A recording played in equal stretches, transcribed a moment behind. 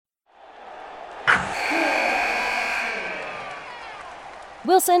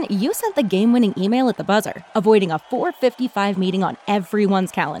Wilson, you sent the game-winning email at the buzzer, avoiding a 4:55 meeting on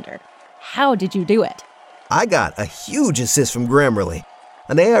everyone's calendar. How did you do it? I got a huge assist from Grammarly,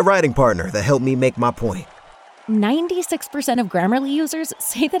 an AI writing partner that helped me make my point. 96% of Grammarly users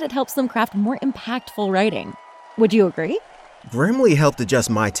say that it helps them craft more impactful writing. Would you agree? Grammarly helped adjust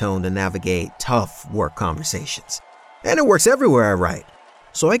my tone to navigate tough work conversations. And it works everywhere I write,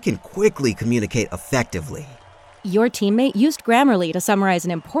 so I can quickly communicate effectively. Your teammate used Grammarly to summarize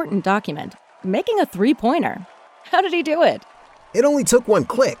an important document, making a 3-pointer. How did he do it? It only took one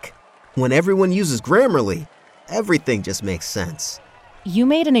click. When everyone uses Grammarly, everything just makes sense. You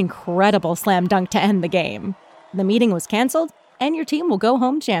made an incredible slam dunk to end the game. The meeting was canceled, and your team will go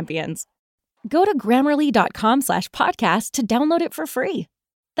home champions. Go to Grammarly.com/podcast to download it for free.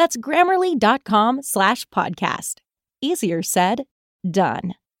 That's Grammarly.com/podcast. Easier said,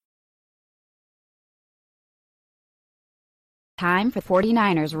 done. Time for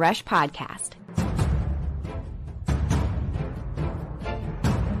 49ers Rush Podcast.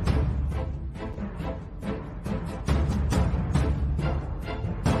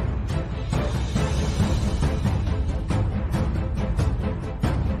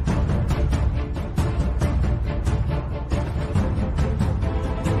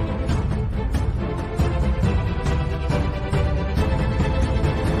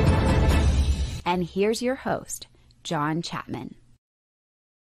 And here's your host, John Chapman.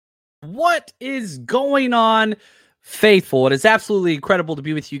 What is going on, faithful? It is absolutely incredible to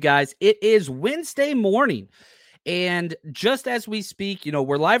be with you guys. It is Wednesday morning, and just as we speak,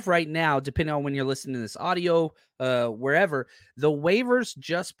 we're live right now, depending on when you're listening to this audio, wherever, the waivers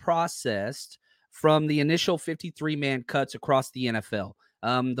just processed from the initial 53-man cuts across the NFL.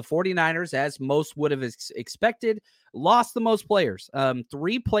 The 49ers, as most would have expected, lost the most players.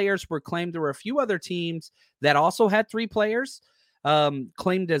 3 players were claimed. There were a few other teams that also had 3 players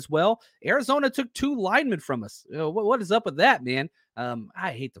claimed as well. Arizona took 2 linemen from us. What is up with that, man?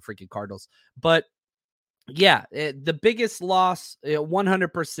 I hate the freaking Cardinals. But yeah, the biggest loss,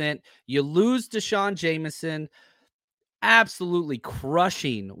 100%. You lose Deshaun Jameson, absolutely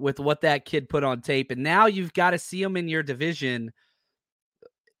crushing with what that kid put on tape. And now you've got to see him in your division.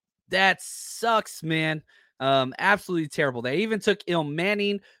 That sucks, man. Absolutely terrible. They even took Il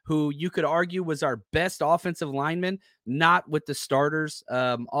Manning, who you could argue was our best offensive lineman, not with the starters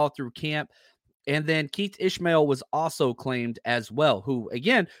all through camp. And then Keith Ishmael was also claimed as well, who,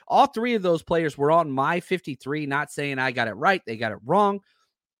 again, all 3 of those players were on my 53, not saying I got it right. They got it wrong.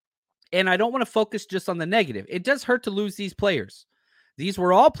 And I don't want to focus just on the negative. It does hurt to lose these players. These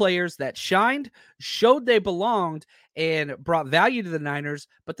were all players that shined, showed they belonged, and brought value to the Niners,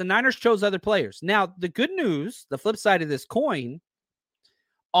 but the Niners chose other players. Now, the good news, the flip side of this coin,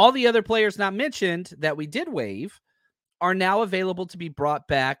 all the other players not mentioned that we did waive are now available to be brought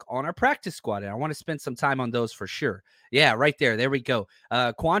back on our practice squad, and I want to spend some time on those for sure. Yeah, right there. There we go.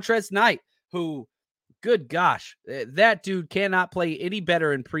 Quantrez Knight, who, good gosh, that dude cannot play any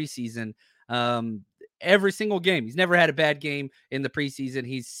better in preseason. Every single game. He's never had a bad game in the preseason.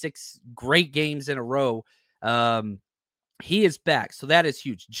 He's 6 great games in a row. He is back, so that is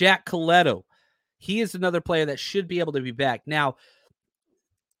huge. Jack Coletto, he is another player that should be able to be back. Now,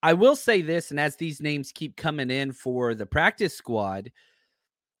 I will say this, and as these names keep coming in for the practice squad,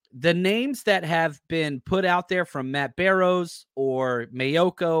 the names that have been put out there from Matt Barrows or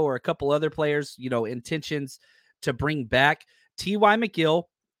Mayoko or a couple other players, intentions to bring back T.Y. McGill,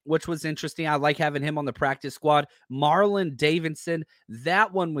 which was interesting. I like having him on the practice squad. Marlon Davidson,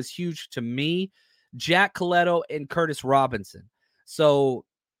 that one was huge to me. Jack Coletto and Curtis Robinson. So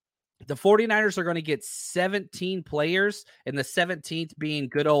the 49ers are going to get 17 players, and the 17th being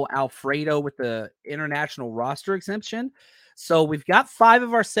good old Alfredo with the international roster exemption. So we've got 5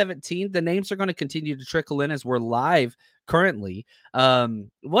 of our 17. The names are going to continue to trickle in as we're live currently.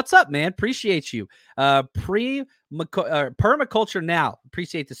 What's up, man? Appreciate you. Permaculture Now.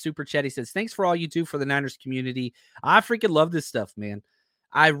 Appreciate the super chat. He says, thanks for all you do for the Niners community. I freaking love this stuff, man.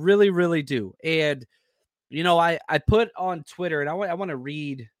 I really, really do. And, I put on Twitter, and I want to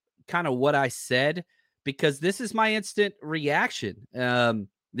read kind of what I said, because this is my instant reaction.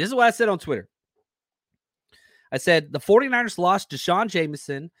 This is what I said on Twitter. I said, the 49ers lost Deshaun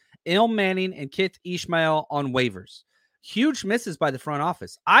Jameson, Il Manning, and Keith Ishmael on waivers. Huge misses by the front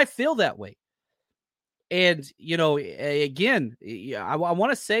office. I feel that way. And, again, I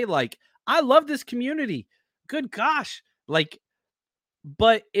want to say, I love this community. Good gosh.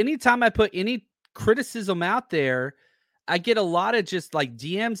 But anytime I put any criticism out there, I get a lot of just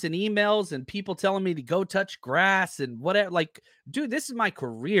DMs and emails and people telling me to go touch grass and whatever. Dude, this is my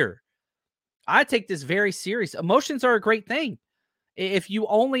career. I take this very serious. Emotions are a great thing. If you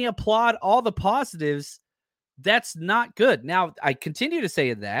only applaud all the positives, that's not good. Now, I continue to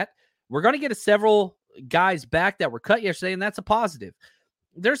say that we're going to get several guys back that were cut yesterday, and that's a positive.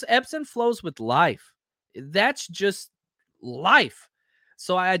 There's ebbs and flows with life. That's just life.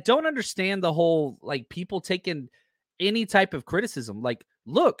 So I don't understand the whole, like, people taking any type of criticism. Like,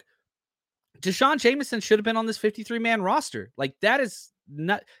 look, Deshaun Jameson should have been on this 53-man roster. Like, that's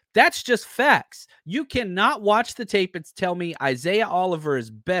just facts. You cannot watch the tape and tell me Isaiah Oliver is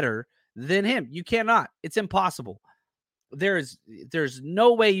better than him. You cannot. It's impossible. There's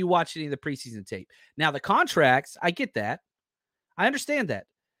no way you watch any of the preseason tape. Now, the contracts, I get that. I understand that.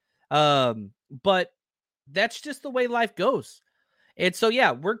 But that's just the way life goes. And so,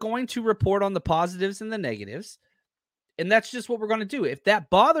 yeah, we're going to report on the positives and the negatives. And that's just what we're going to do. If that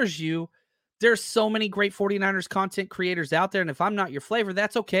bothers you, there's so many great 49ers content creators out there. And if I'm not your flavor,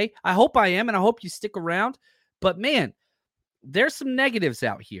 that's okay. I hope I am, and I hope you stick around. But, man, there's some negatives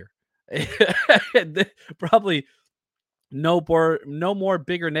out here. Probably no more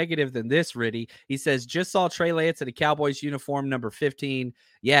bigger negative than this, Riddy. He says, just saw Trey Lance in a Cowboys uniform, number 15.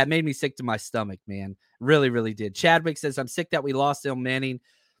 Yeah, it made me sick to my stomach, man. Really, really did. Chadwick says, I'm sick that we lost Il Manning.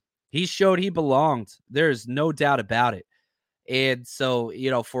 He showed he belonged. There's no doubt about it. And so,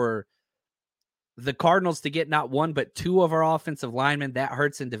 for the Cardinals to get not one, but two of our offensive linemen, that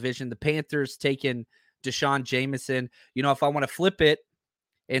hurts in division. The Panthers taking Deshaun Jameson. If I want to flip it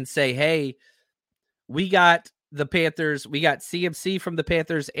and say, hey, we got the Panthers, we got CMC from the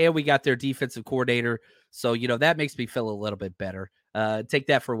Panthers, and we got their defensive coordinator. So, that makes me feel a little bit better. Take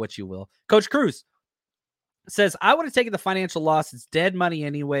that for what you will. Coach Cruz says, I would have taken the financial loss. It's dead money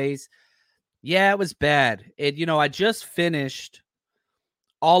anyways. Yeah, it was bad. And, I just finished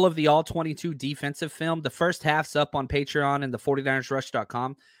all of the all-22 defensive film. The first half's up on Patreon and the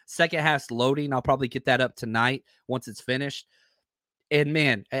 49ersrush.com. Second half's loading. I'll probably get that up tonight once it's finished. And,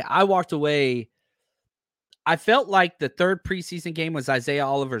 man, I walked away. I felt like the third preseason game was Isaiah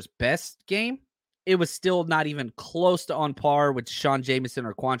Oliver's best game. It was still not even close to on par with Deshaun Jameson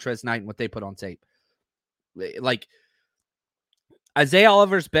or Quantrez Knight and what they put on tape. Like, Isaiah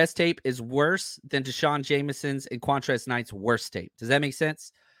Oliver's best tape is worse than Deshaun Jameson's and Quantrez Knight's worst tape. Does that make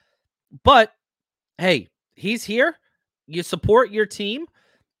sense? But, hey, he's here. You support your team.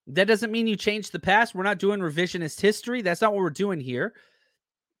 That doesn't mean you change the past. We're not doing revisionist history. That's not what we're doing here.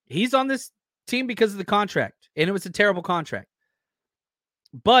 He's on this team because of the contract, and it was a terrible contract.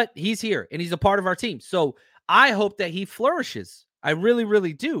 But he's here, and he's a part of our team. So I hope that he flourishes. I really,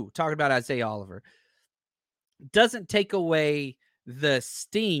 really do. Talking about Isaiah Oliver doesn't take away the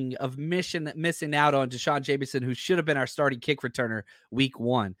sting of missing out on Deshaun Jameson, who should have been our starting kick returner week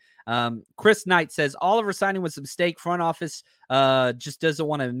 1. Chris Knight says, Oliver signing was a mistake. Front office just doesn't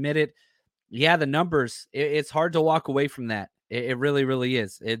want to admit it. Yeah, the numbers, it's hard to walk away from that. It really, really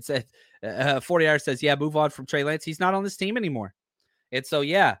is. It's 40 hours says, yeah, move on from Trey Lance. He's not on this team anymore. And so,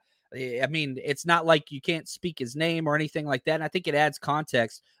 yeah, I mean, it's not like you can't speak his name or anything like that. And I think it adds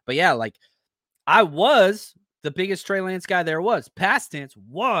context. But yeah, like, I was the biggest Trey Lance guy there was. Past tense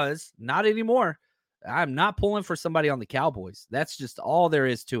was, not anymore. I'm not pulling for somebody on the Cowboys. That's just all there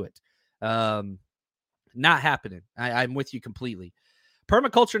is to it. Not happening. I'm with you completely.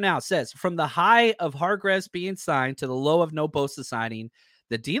 Permaculture Now says, from the high of Hargreaves being signed to the low of no Bosa signing,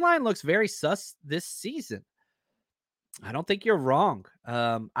 the D-line looks very sus this season. I don't think you're wrong.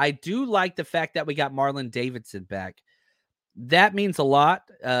 I do like the fact that we got Marlon Davidson back. That means a lot,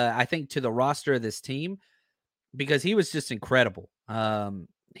 I think, to the roster of this team, because he was just incredible.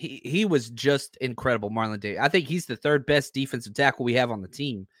 He was just incredible, Marlon Davidson. I think he's the third best defensive tackle we have on the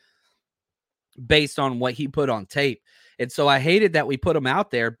team based on what he put on tape. And so I hated that we put him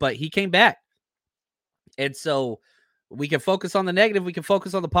out there, but he came back. And so we can focus on the negative. We can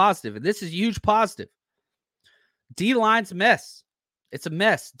focus on the positive. And this is a huge positive. D-line's a mess. It's a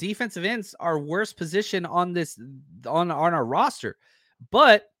mess. Defensive ends are worst position on our roster.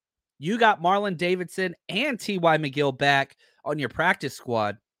 But you got Marlon Davidson and T.Y. McGill back on your practice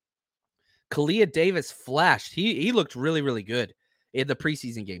squad. Kalia Davis flashed. He looked really, really good in the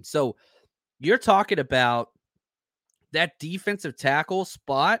preseason game. So you're talking about that defensive tackle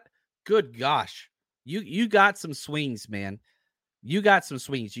spot. Good gosh. You got some swings, man. You got some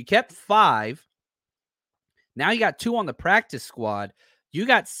swings. You kept 5. Now you got 2 on the practice squad. You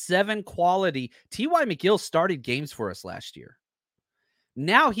got 7 quality. T.Y. McGill started games for us last year.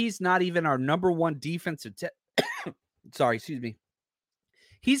 Now he's not even our number 1 defensive sorry, excuse me.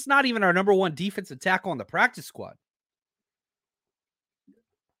 He's not even our number 1 defensive tackle on the practice squad.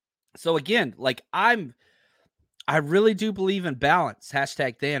 So again, like, I really do believe in balance. #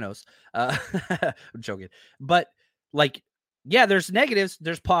 Thanos. I'm joking. But like, yeah, there's negatives,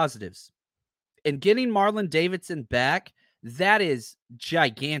 there's positives. And getting Marlon Davidson back, that is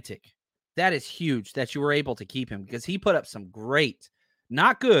gigantic. That is huge that you were able to keep him because he put up some great,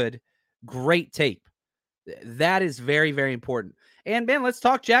 not good, great tape. That is very, very important. And, man, let's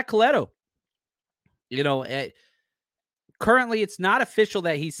talk Jack Coletto. Currently it's not official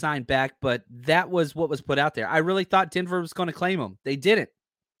that he signed back, but that was what was put out there. I really thought Denver was going to claim him. They didn't.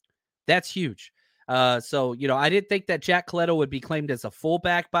 That's huge. So, I didn't think that Jack Coletto would be claimed as a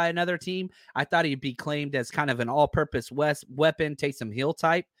fullback by another team. I thought he'd be claimed as kind of an all-purpose weapon, Taysom Hill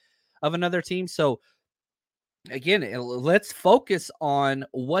type of another team. So, again, let's focus on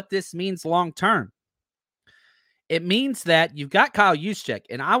what this means long-term. It means that you've got Kyle Juszczyk,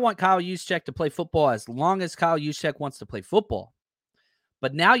 and I want Kyle Juszczyk to play football as long as Kyle Juszczyk wants to play football.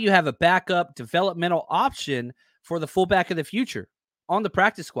 But now you have a backup developmental option for the fullback of the future on the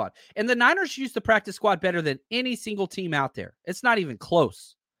practice squad. And the Niners use the practice squad better than any single team out there. It's not even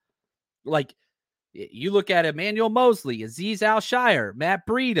close. Like, you look at Emmanuel Mosley, Azeez Al-Shire, Matt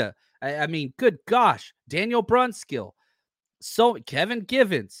Breida. I mean, good gosh, Daniel Brunskill. So Kevin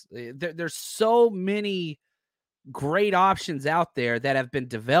Givens. There's so many great options out there that have been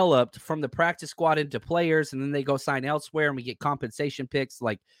developed from the practice squad into players, and then they go sign elsewhere and we get compensation picks.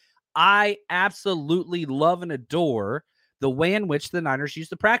 Like, I absolutely love and adore the way in which the Niners use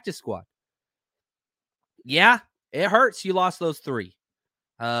the practice squad. Yeah, it hurts. You lost those three.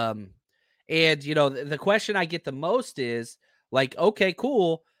 And, the question I get the most is like, okay,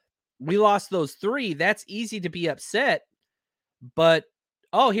 cool. We lost those three. That's easy to be upset. But,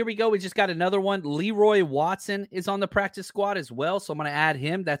 oh, here we go. We just got another one. Leroy Watson is on the practice squad as well. So I'm going to add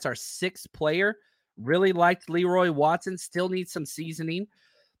him. That's our sixth player. Really liked Leroy Watson. Still needs some seasoning.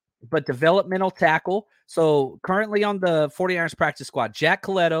 But developmental tackle. So currently on the 49ers practice squad, Jack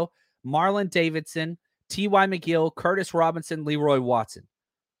Coletto, Marlon Davidson, T.Y. McGill, Curtis Robinson, Leroy Watson.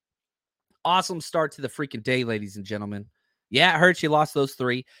 Awesome start to the freaking day, ladies and gentlemen. Yeah, it hurts you lost those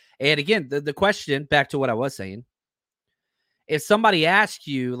three. And again, the question, back to what I was saying, if somebody asked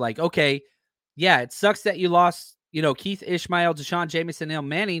you, like, okay, yeah, it sucks that you lost, Keith Ishmael, Deshaun Jamison, and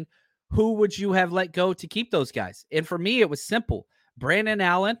Manning, who would you have let go to keep those guys? And for me, it was simple. Brandon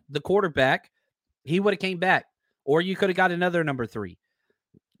Allen, the quarterback, he would have came back. Or you could have got another number 3.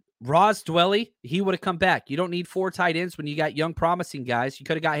 Ross Dwelly, he would have come back. You don't need 4 tight ends when you got young, promising guys. You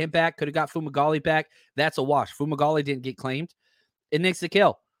could have got him back, could have got Fumagalli back. That's a wash. Fumagalli didn't get claimed. And Nick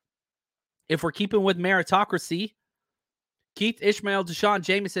Zakelj. If we're keeping with meritocracy, Keith Ishmael, Deshaun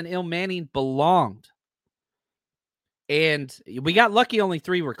Jamison, Il Manning belonged. And we got lucky only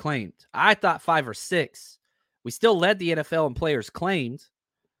 3 were claimed. I thought 5 or 6. We still led the NFL in players claimed.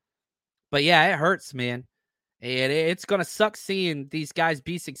 But yeah, it hurts, man. And it's going to suck seeing these guys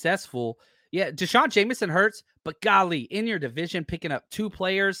be successful. Yeah, Deshaun Jamison hurts, but golly, in your division, picking up 2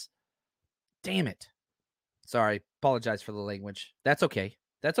 players, damn it. Sorry, apologize for the language. That's okay.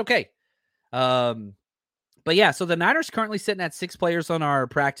 That's okay. But yeah, so the Niners currently sitting at 6 players on our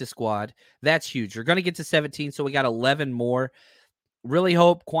practice squad. That's huge. You're going to get to 17, so we got 11 more. Really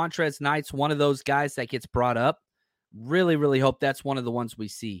hope Quantrez Knight's one of those guys that gets brought up. Really, really hope that's one of the ones we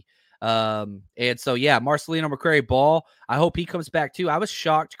see. And so, yeah, Marcelino McCrary Ball, I hope he comes back too. I was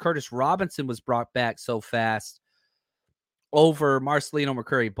shocked Curtis Robinson was brought back so fast over Marcelino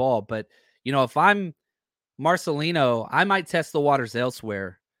McCrary Ball. But, if I'm Marcelino, I might test the waters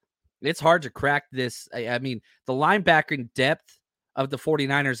elsewhere. It's hard to crack this. I mean, the linebacker depth of the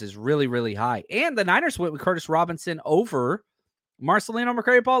 49ers is really, really high. And the Niners went with Curtis Robinson over Marcelino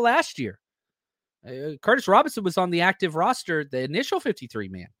McCrary Ball last year. Curtis Robinson was on the active roster, the initial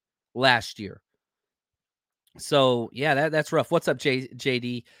 53-man last year. So, yeah, that's rough. What's up,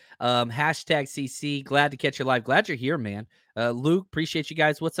 JD? Hashtag CC. Glad to catch you live. Glad you're here, man. Luke, appreciate you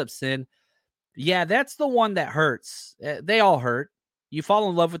guys. What's up, Sin? Yeah, that's the one that hurts. They all hurt. You fall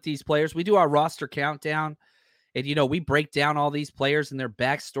in love with these players. We do our roster countdown, and, we break down all these players and their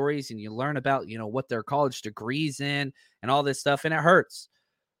backstories, and you learn about, what their college degrees in and all this stuff, and it hurts.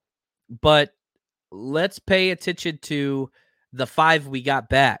 But let's pay attention to the 5 we got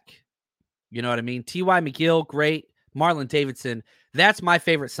back. You know what I mean? T.Y. McGill, great. Marlon Davidson, that's my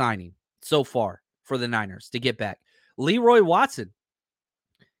favorite signing so far for the Niners to get back. Leroy Watson,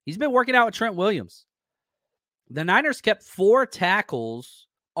 he's been working out with Trent Williams. The Niners kept 4 tackles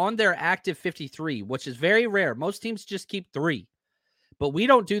on their active 53, which is very rare. Most teams just keep 3. But we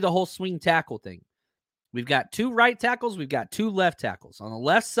don't do the whole swing tackle thing. We've got 2 right tackles. We've got 2 left tackles. On the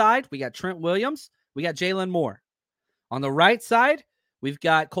left side, we got Trent Williams. We got Jalen Moore. On the right side, we've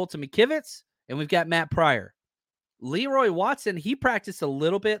got Colton McKivitz, and we've got Matt Pryor. Leroy Watson, he practiced a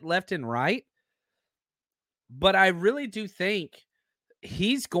little bit left and right, But I really do think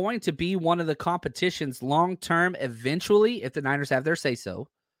he's going to be one of the competition's long-term eventually, if the Niners have their say-so,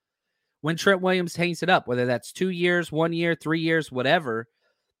 when Trent Williams hangs it up, whether that's 2 years, 1 year, 3 years, whatever.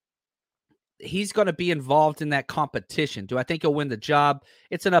 He's going to be involved in that competition. Do I think he'll win the job?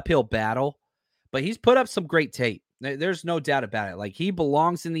 It's an uphill battle, but he's put up some great tape. There's no doubt about it. Like, he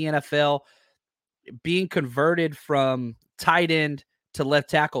belongs in the NFL. Being converted from tight end to left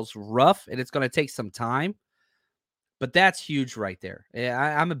tackle's rough, and it's going to take some time, but that's huge right there.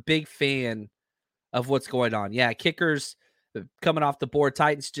 I'm a big fan of what's going on. Yeah, kickers coming off the board.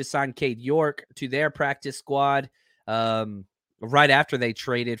 Titans just signed Cade York to their practice squad right after they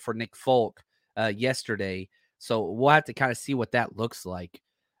traded for Nick Folk yesterday. So we'll have to kind of see what that looks like.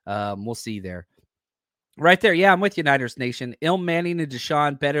 We'll see there. Right there. Yeah, I'm with you, Niners Nation. Manning and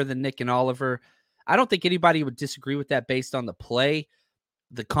Deshaun better than Nick and Oliver. I don't think anybody would disagree with that based on the play,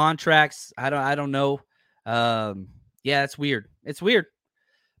 the contracts. I don't know. Yeah, it's weird. It's weird.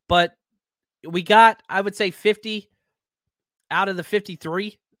 But we got, I would say, 50 out of the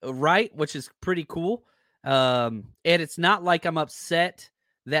 53 right, which is pretty cool. And it's not like I'm upset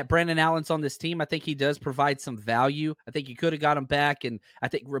that Brandon Allen's on this team. I think he does provide some value. I think you could have got him back, and I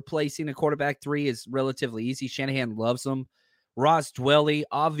think replacing a quarterback 3 is relatively easy. Shanahan loves him. Ross Dwelly,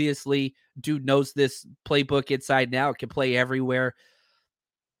 obviously, dude knows this playbook inside now. It can play everywhere.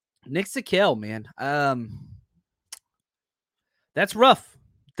 Nick Zakelj, man. That's rough.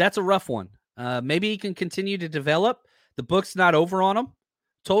 That's a rough one. Maybe he can continue to develop. The book's not over on him.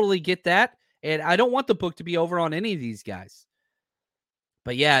 Totally get that. And I don't want the book to be over on any of these guys.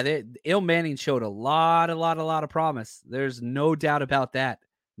 But yeah, Manning showed a lot of promise. There's no doubt about that.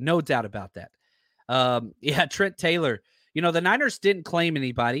 No doubt about that. Yeah, Trent Taylor. You know, the Niners didn't claim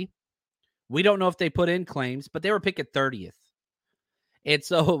anybody. We don't know if they put in claims, but they were picking 30th. And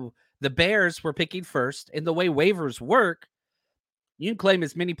so the Bears were picking first. And the way waivers work, you can claim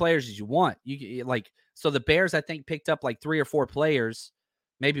as many players as you want. So the Bears, I think, picked up like 3 or 4 players,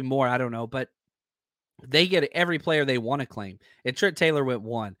 maybe more. I don't know, but they get every player they want to claim. And Trent Taylor went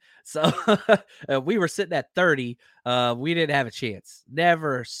 1. So we were sitting at 30. We didn't have a chance.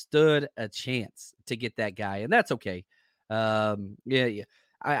 Never stood a chance to get that guy. And that's okay. Yeah.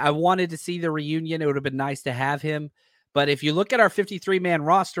 I wanted to see the reunion. It would have been nice to have him. But if you look at our 53-man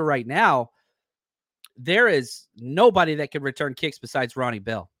roster right now, there is nobody that can return kicks besides Ronnie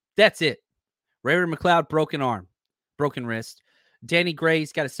Bell. That's it. Ray-Ray McCloud, broken arm, broken wrist. Danny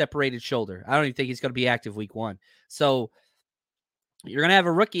Gray's got a separated shoulder. I don't even think he's going to be active week 1. So you're going to have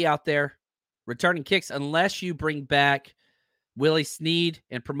a rookie out there returning kicks unless you bring back Willie Snead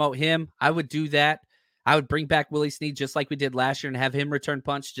and promote him. I would do that. I would bring back Willie Snead just like we did last year and have him return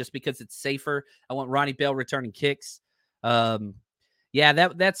punts just because it's safer. I want Ronnie Bell returning kicks. Yeah,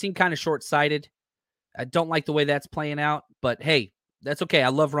 that seemed kind of short-sighted. I don't like the way that's playing out, but hey, that's okay. I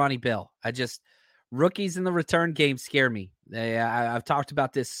love Ronnie Bell. Rookies in the return game scare me. I've talked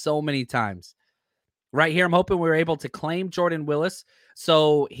about this so many times. Right here, I'm hoping we're able to claim Jordan Willis.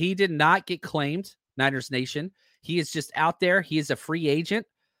 So he did not get claimed, Niners Nation. He is just out there. He is a free agent.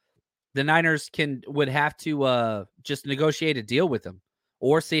 The Niners would have to just negotiate a deal with him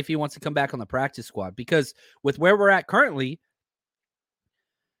or see if he wants to come back on the practice squad. Because with where we're at currently,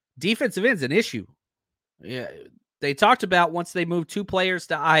 defensive end's an issue. Yeah, they talked about once they move 2 players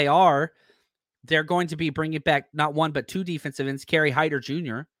to IR, they're going to be bringing back not 1 but 2 defensive ends, Kerry Hyder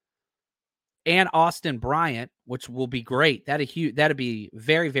Jr. and Austin Bryant, which will be great. That'd be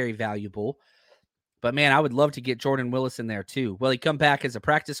very, very valuable. But man, I would love to get Jordan Willis in there too. Will he come back as a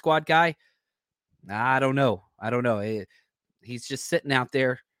practice squad guy? I don't know. He's just sitting out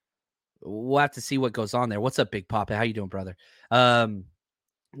there. We'll have to see what goes on there. What's up, Big Papa? How you doing, brother?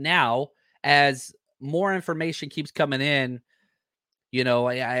 Now, as more information keeps coming in, you know,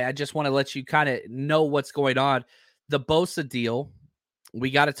 I just want to let you kind of know what's going on. The Bosa deal,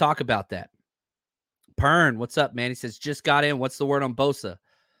 we got to talk about that. Pern, what's up, man? He says, just got in. What's the word on Bosa?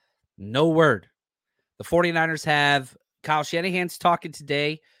 No word. The 49ers have Kyle Shanahan's talking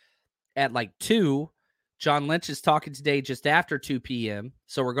today at like 2. John Lynch is talking today just after 2 p.m.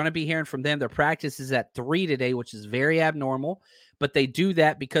 So we're going to be hearing from them. Their practice is at 3 today, which is very abnormal. But they do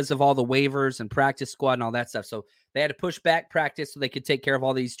that because of all the waivers and practice squad and all that stuff. So they had to push back practice so they could take care of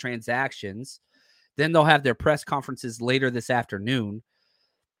all these transactions. Then they'll have their press conferences later this afternoon.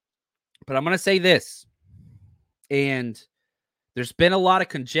 But I'm going to say this. And there's been a lot of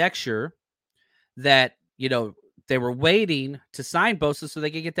conjecture that, you know, they were waiting to sign Bosa so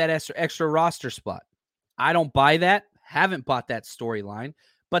they could get that extra roster spot. I don't buy that. Haven't bought that storyline.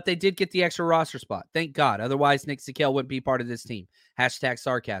 But they did get the extra roster spot. Thank God. Otherwise, Nick Zakelj wouldn't be part of this team. #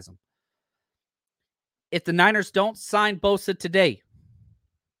 sarcasm. if the Niners don't sign Bosa today,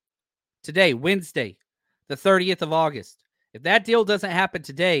 Wednesday, the 30th of August, if that deal doesn't happen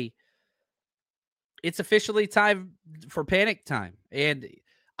today, it's officially time for panic time. And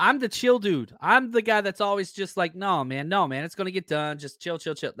I'm the chill dude. I'm the guy that's always just like, no, man, it's going to get done. Just chill.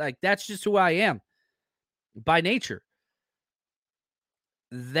 Like, that's just who I am by nature.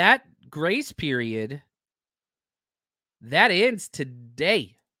 That grace period, that ends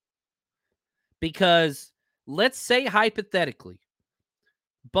today. Because let's say hypothetically,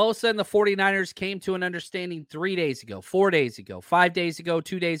 Bosa and the 49ers came to an understanding 3 days ago, 4 days ago, 5 days ago,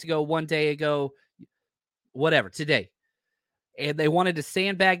 2 days ago, 1 day ago, whatever, today. And they wanted to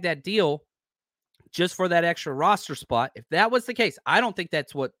sandbag that deal just for that extra roster spot. If that was the case, I don't think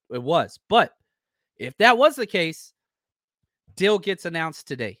that's what it was. But if that was the case, deal gets announced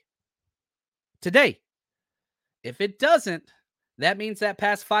today. If it doesn't, that means that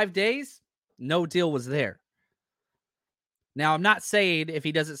past 5 days, no deal was there. Now, I'm not saying if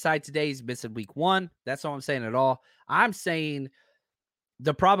he doesn't sign today, he's missing week 1. That's all I'm saying at all. I'm saying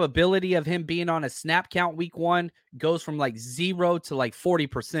the probability of him being on a snap count week 1 goes from like 0 to like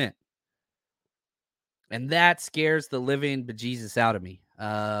 40%. And that scares the living bejesus out of me.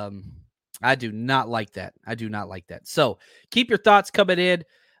 I do not like that. So keep your thoughts coming in.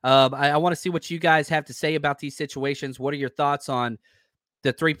 I want to see what you guys have to say about these situations. What are your thoughts on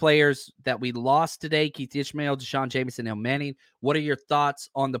the 3 players that we lost today? Keith Ishmael, Deshaun Jameson, and Manning. What are your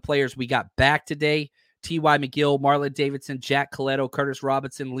thoughts on the players we got back today? T.Y. McGill, Marlon Davidson, Jack Coletto, Curtis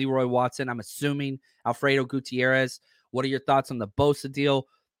Robinson, Leroy Watson. I'm assuming Alfredo Gutierrez. What are your thoughts on the Bosa deal?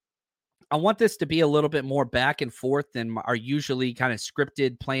 I want this to be a little bit more back and forth than our usually kind of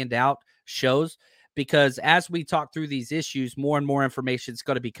scripted, planned out shows, because as we talk through these issues, more and more information is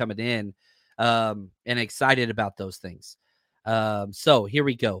going to be coming in, and excited about those things. So here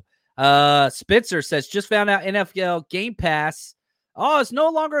we go. Spencer says, just found out NFL Game Pass. Oh, it's no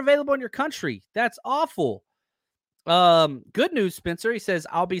longer available in your country. That's awful. Good news, Spencer. He says,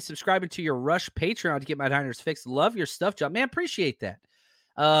 I'll be subscribing to your Rush Patreon to get my Niners fixed. Love your stuff, John. Man, appreciate that.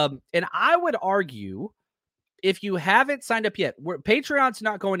 And I would argue, if you haven't signed up yet, Patreon's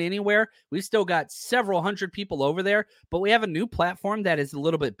not going anywhere. We've still got several hundred people over there, but we have a new platform that is a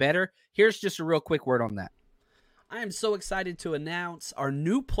little bit better. Here's just a real quick word on that. I am so excited to announce our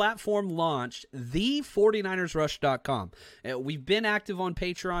new platform launched, the49ersrush.com. We've been active on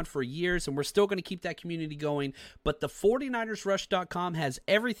Patreon for years, and we're still going to keep that community going, but the 49ersrush.com has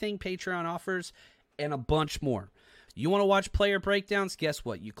everything Patreon offers and a bunch more. You want to watch player breakdowns? Guess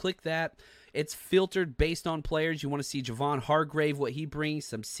what? You click that. It's filtered based on players. You want to see Javon Hargrave, what he brings,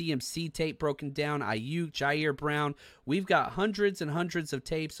 some CMC tape broken down, Ayuk, Jair Brown. We've got hundreds and hundreds of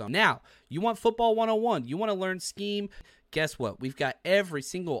tapes on. Now, you want football 101. You want to learn scheme. Guess what? We've got every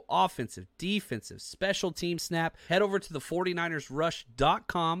single offensive, defensive, special team snap. Head over to the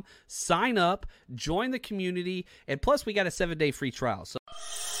 49ersrush.com, sign up, join the community, and plus we got a 7-day free trial. So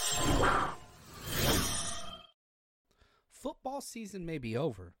football season may be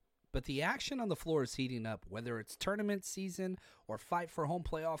over, but the action on the floor is heating up. Whether it's tournament season or fight for home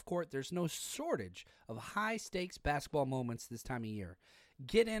playoff court, there's no shortage of high-stakes basketball moments this time of year.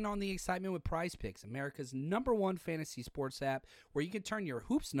 Get in on the excitement with Prize Picks, America's #1 fantasy sports app, where you can turn your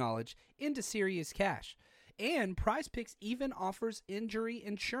hoops knowledge into serious cash. And Prize Picks even offers injury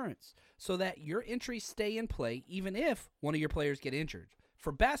insurance, so that your entries stay in play even if one of your players get injured.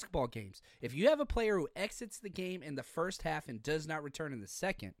 For basketball games, if you have a player who exits the game in the first half and does not return in the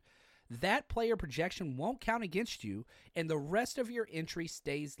second, that player projection won't count against you, and the rest of your entry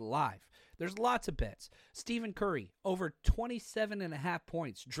stays live. There's lots of bets. Stephen Curry, over 27.5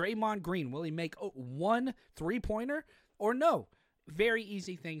 points. Draymond Green, will he make one three-pointer or no? Very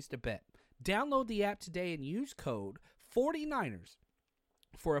easy things to bet. Download the app today and use code 49ers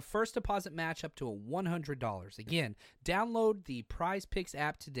for a first deposit match up to $100. Again, download the Prize Picks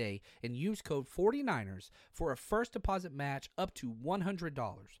app today and use code 49ers for a first deposit match up to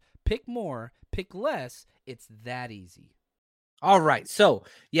 $100. Pick more, pick less. It's that easy. All right. So,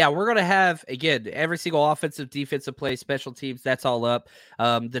 yeah, we're going to have, again, every single offensive, defensive play, special teams. That's all up.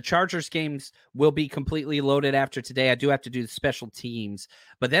 The Chargers games will be completely loaded after today. I do have to do the special teams.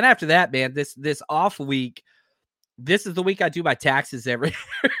 But then after that, man, this off week, this is the week I do my taxes every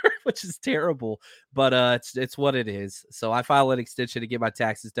year, which is terrible, but it's what it is. So I file an extension to get my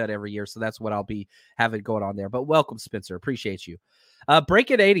taxes done every year. So that's what I'll be having going on there. But welcome, Spencer. Appreciate you.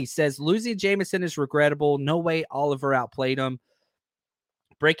 Break It 80 says, losing Jameson is regrettable. No way Oliver outplayed him.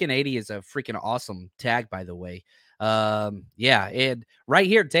 Breaking 80 is a freaking awesome tag, by the way. Yeah, and right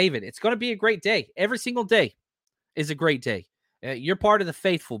here, David, it's going to be a great day. Every single day is a great day. You're part of the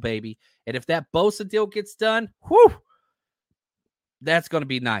faithful, baby. And if that Bosa deal gets done, whew, that's going to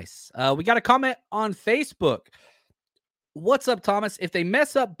be nice. We got a comment on Facebook. What's up, Thomas? If they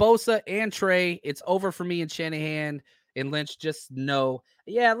mess up Bosa and Trey, it's over for me and Shanahan and Lynch. Just know.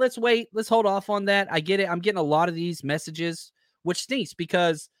 Yeah, let's wait. Let's hold off on that. I get it. I'm getting a lot of these messages, which stinks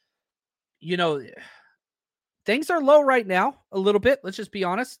because, things are low right now a little bit. Let's just be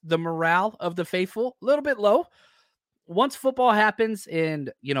honest. The morale of the faithful, a little bit low. Once football happens in,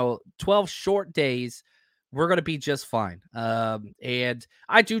 12 short days, we're going to be just fine. And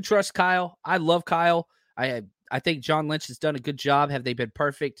I do trust Kyle. I love Kyle. I think John Lynch has done a good job. Have they been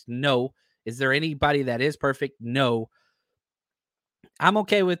perfect? No. Is there anybody that is perfect? No. I'm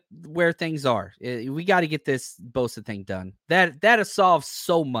okay with where things are. We got to get this Bosa thing done. That has solved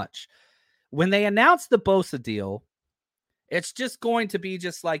so much. When they announce the Bosa deal, it's just going to be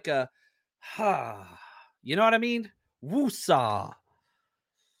just like a, you know what I mean? Woosah.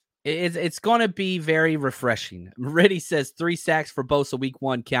 It's going to be very refreshing. Riddy says 3 sacks for Bosa week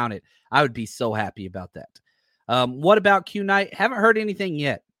 1. Count it. I would be so happy about that. What about Q Knight? Haven't heard anything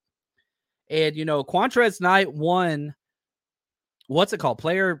yet. And, Quantrez Knight won, what's it called?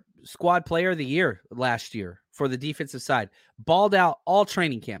 Squad player of the year last year for the defensive side. Balled out all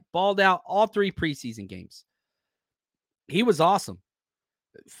training camp. Balled out all 3 preseason games. He was awesome.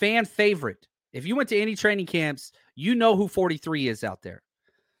 Fan favorite. If you went to any training camps, you know who 43 is out there.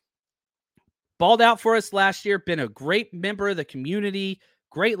 Balled out for us last year. Been a great member of the community.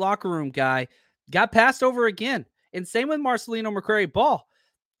 Great locker room guy. Got passed over again. And same with Marcelino McCrary Ball.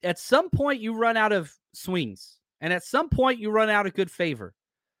 At some point, you run out of swings. And at some point, you run out of good favor.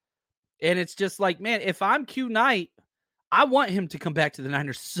 And it's just like, man, if I'm Q Knight, I want him to come back to the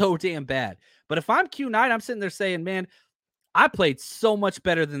Niners so damn bad. But if I'm Q Knight, I'm sitting there saying, man, I played so much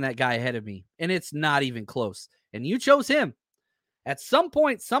better than that guy ahead of me. And it's not even close. And you chose him. At some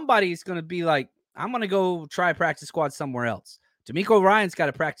point, somebody's going to be like, I'm going to go try a practice squad somewhere else. D'Amico Ryan's got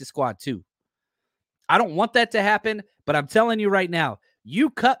a practice squad too. I don't want that to happen, but I'm telling you right now, you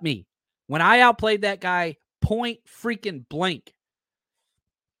cut me when I outplayed that guy point freaking blank.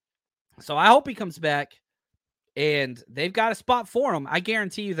 So I hope he comes back, and they've got a spot for him. I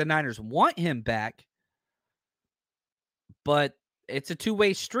guarantee you the Niners want him back, but it's a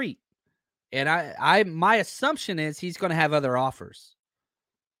two-way street. And my assumption is he's going to have other offers.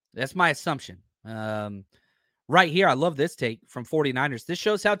 That's my assumption. Right here, I love this take from 49ers. This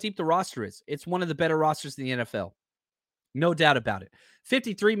shows how deep the roster is. It's one of the better rosters in the NFL. No doubt about it.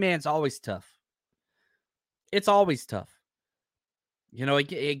 53-man's always tough. It's always tough.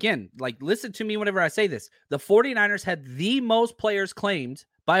 Again, listen to me whenever I say this. The 49ers had the most players claimed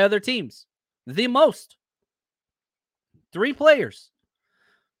by other teams. The most. 3 players.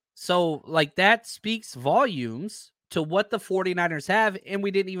 So, that speaks volumes to what the 49ers have, and we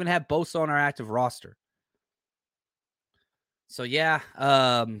didn't even have Bosa on our active roster. So, yeah,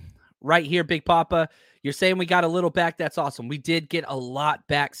 right here, Big Papa, you're saying we got a little back. That's awesome. We did get a lot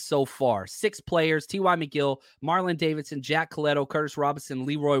back so far. 6 players, T.Y. McGill, Marlon Davidson, Jack Coletto, Curtis Robinson,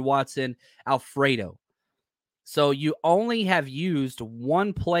 Leroy Watson, Alfredo. So, you only have used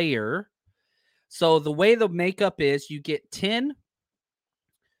 1 player. So, the way the makeup is, you get 10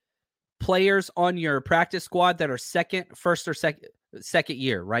 players on your practice squad that are first or second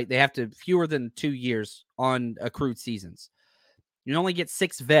year, right? They have to fewer than 2 years on accrued seasons. You only get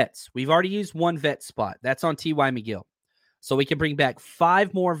 6 vets. We've already used 1 vet spot. That's on T.Y. McGill. So we can bring back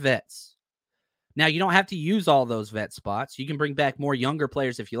 5 more vets. Now, you don't have to use all those vet spots. You can bring back more younger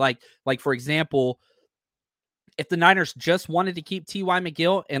players if you like. Like, for example, if the Niners just wanted to keep T.Y.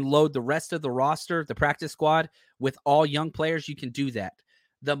 McGill and load the rest of the roster, the practice squad, with all young players, you can do that.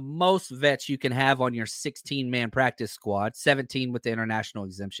 The most vets you can have on your 16-man practice squad, 17 with the international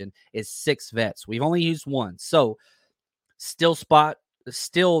exemption, is 6 vets. We've only used 1. So still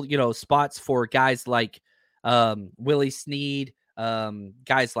spots for guys like Willie Snead,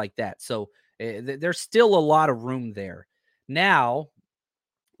 guys like that. So there's still a lot of room there. Now,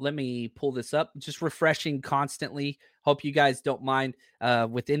 let me pull this up. Just refreshing constantly. Hope you guys don't mind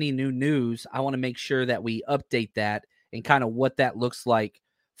with any new news. I want to make sure that we update that and kind of what that looks like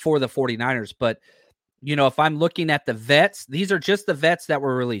for the 49ers. But, if I'm looking at the vets, these are just the vets that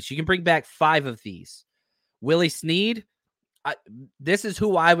were released. You can bring back 5 of these. Willie Snead, this is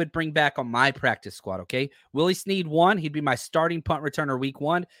who I would bring back on my practice squad, okay? Willie Snead, 1. He'd be my starting punt returner week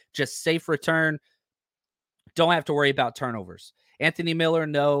 1. Just safe return. Don't have to worry about turnovers. Anthony Miller,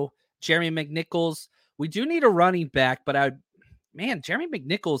 no. Jeremy McNichols, we do need a running back, but Jeremy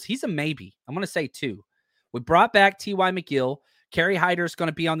McNichols, he's a maybe. I'm going to say 2. We brought back T.Y. McGill. Kerry Hyder's going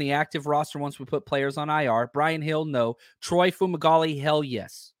to be on the active roster once we put players on IR. Brian Hill, no. Troy Fumagalli, hell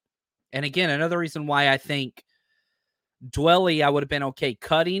yes. And again, another reason why I think Dwelly, I would have been okay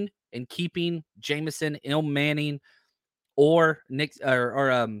cutting and keeping Jameson, Manning, or Nick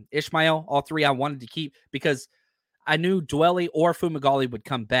or Ishmael. All three I wanted to keep because I knew Dwelly or Fumagalli would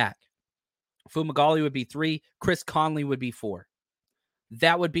come back. Fumagalli would be 3. Chris Conley would be 4.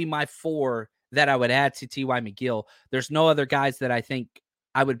 That would be my 4 that I would add to T.Y. McGill. There's no other guys that I think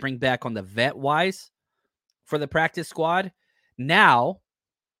I would bring back on the vet-wise for the practice squad. Now,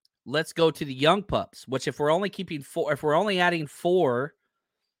 let's go to the young pups, which if we're only keeping 4, if we're only adding 4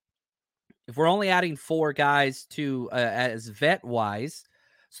 guys to as vet-wise,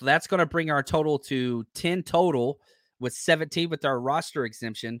 so that's going to bring our total to 10 total with 17 with our roster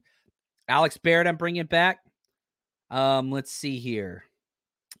exemption. Alex Barrett, I'm bringing back. Let's see here.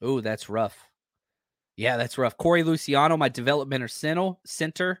 Oh, that's rough. Yeah, that's rough. Corey Luciano, my development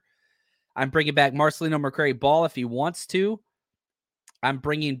center. I'm bringing back Marcelino McCrary Ball if he wants to. I'm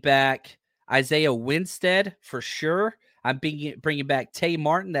bringing back Isaiah Winstead for sure. I'm bringing back Tay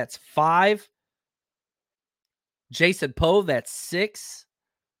Martin. That's 5. Jason Poe, that's 6.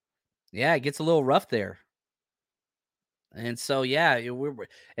 Yeah, it gets a little rough there. And so, yeah,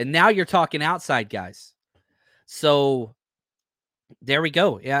 and now you're talking outside guys. So there we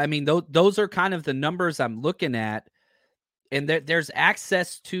go. Yeah, I mean, those are kind of the numbers I'm looking at. And there's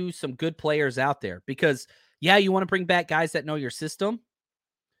access to some good players out there because, yeah, you want to bring back guys that know your system.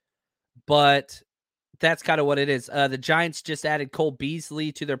 But that's kind of what it is. The Giants just added Cole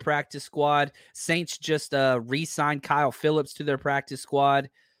Beasley to their practice squad. Saints just re-signed Kyle Phillips to their practice squad.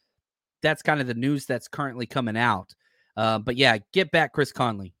 That's kind of the news that's currently coming out. But yeah, get back Chris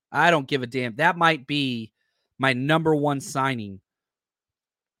Conley. I don't give a damn. That might be my number 1 signing.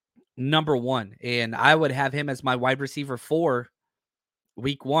 Number 1. And I would have him as my wide receiver 4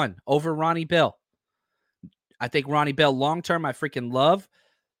 week 1 over Ronnie Bell. I think Ronnie Bell long-term I freaking love.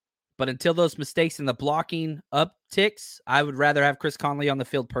 But until those mistakes in the blocking upticks, I would rather have Chris Conley on the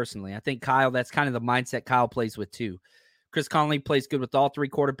field personally. I think Kyle, that's kind of the mindset Kyle plays with too. Chris Conley plays good with all 3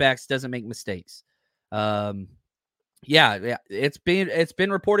 quarterbacks, doesn't make mistakes. Yeah, it's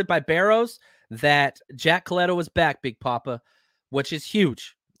been reported by Barrows that Jack Coletto is back, Big Papa, which is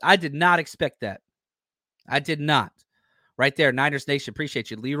huge. I did not expect that. I did not. Right there, Niners Nation,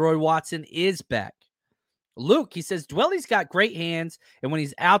 appreciate you. Leroy Watson is back. Luke, he says, Dwelly's got great hands, and when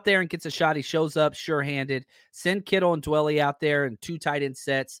he's out there and gets a shot, he shows up sure-handed. Send Kittle and Dwelly out there in 2 tight end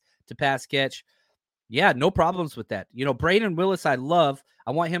sets to pass catch. Yeah, no problems with that. You know, Braden Willis, I love.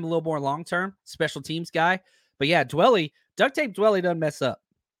 I want him a little more long-term, special teams guy. But yeah, Dwelly, duct tape Dwelly doesn't mess up.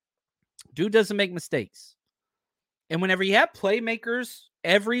 Dude doesn't make mistakes. And whenever you have playmakers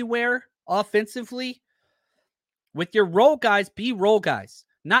everywhere offensively, with your role guys, be role guys,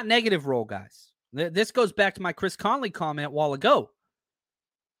 not negative role guys. This goes back to my Chris Conley comment a while ago.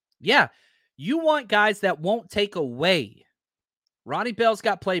 Yeah, you want guys that won't take away. Ronnie Bell's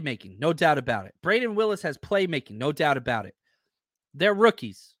got playmaking, no doubt about it. Braden Willis has playmaking, no doubt about it. They're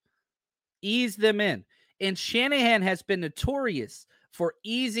rookies. Ease them in. And Shanahan has been notorious for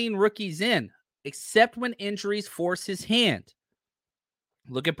easing rookies in, except when injuries force his hand.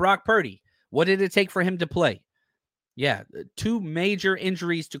 Look at Brock Purdy. What did it take for him to play? Yeah, 2 major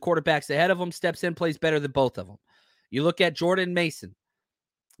injuries to quarterbacks ahead of him, steps in, plays better than both of them. You look at Jordan Mason.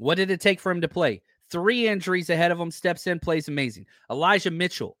 What did it take for him to play? 3 injuries ahead of him, steps in, plays amazing. Elijah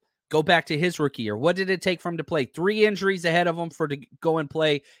Mitchell, go back to his rookie year. What did it take for him to play? 3 injuries ahead of him to go and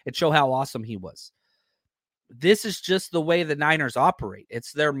play and show how awesome he was. This is just the way the Niners operate.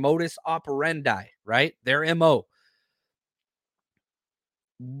 It's their modus operandi, right? Their MO.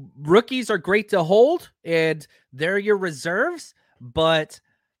 Rookies are great to hold, and they're your reserves, but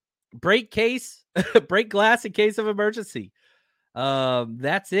break glass in case of emergency.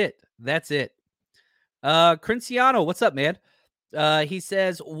 That's it. Crinciano, what's up, man? He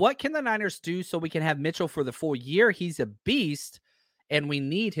says, what can the Niners do so we can have Mitchell for the full year? He's a beast, and we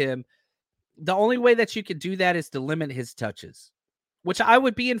need him. The only way that you can do that is to limit his touches, which I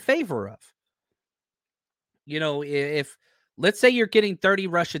would be in favor of. You know, if let's say you're getting 30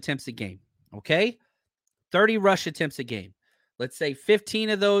 rush attempts a game, okay? 30 rush attempts a game. Let's say 15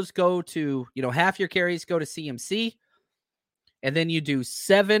 of those go to, half your carries go to CMC, and then you do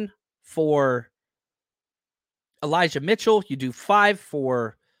 7 for Elijah Mitchell. You do 5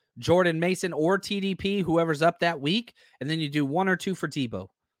 for Jordan Mason or TDP, whoever's up that week, and then you do 1 or 2 for Debo.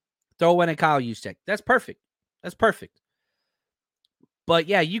 Throw in a Kyle Juszczyk. That's perfect. But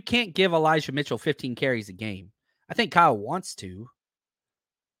yeah, you can't give Elijah Mitchell 15 carries a game. I think Kyle wants to,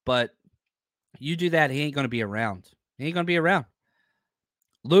 but you do that, he ain't going to be around.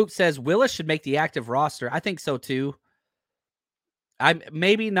 Luke says Willis should make the active roster. I think so too. I'm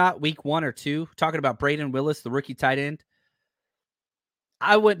maybe not week 1 or 2. Talking about Braden Willis, the rookie tight end.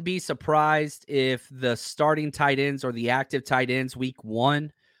 I wouldn't be surprised if the starting tight ends or the active tight ends week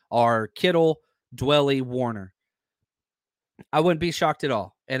 1 are Kittle, Dwelly, Warner. I wouldn't be shocked at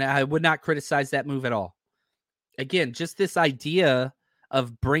all. And I would not criticize that move at all. Again, just this idea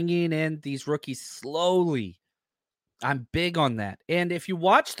of bringing in these rookies slowly. I'm big on that. And if you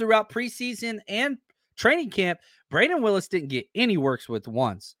watch throughout preseason and training camp, Braden Willis didn't get any works with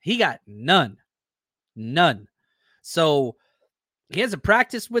ones. He got none. So he hasn't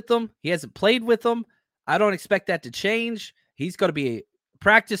practiced with them. He hasn't played with them. I don't expect that to change. He's going to be a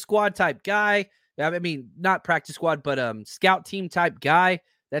practice squad type guy. I mean, not practice squad, but scout team type guy.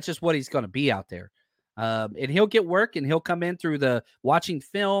 That's just what he's going to be out there. And he'll get work, and he'll come in through the watching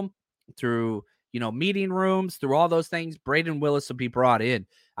film, through meeting rooms, through all those things. Braden Willis will be brought in.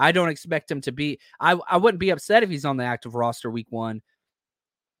 I don't expect him to be. I wouldn't be upset if he's on the active roster week 1.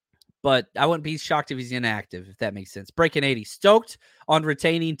 But I wouldn't be shocked if he's inactive, if that makes sense. Breaking 80. Stoked on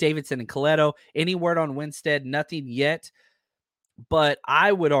retaining Davidson and Coletto. Any word on Winstead? Nothing yet. But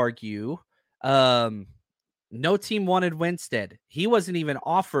I would argue no team wanted Winstead. He wasn't even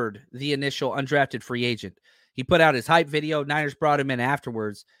offered the initial undrafted free agent. He put out his hype video. Niners brought him in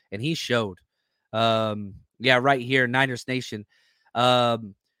afterwards, and he showed. Right here, Niners Nation.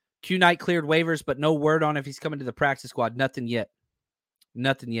 Q Knight cleared waivers, but no word on if he's coming to the practice squad. Nothing yet.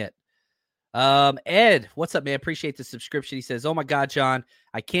 Ed, what's up, man? Appreciate the subscription. He says, "Oh my God, John,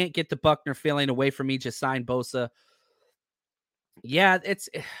 I can't get the Buckner feeling away from me. Just sign Bosa." Yeah,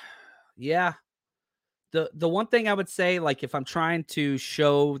 The one thing I would say, like if I'm trying to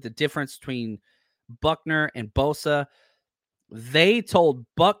show the difference between Buckner and Bosa, they told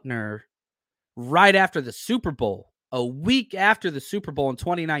Buckner right after the Super Bowl, a week after the Super Bowl in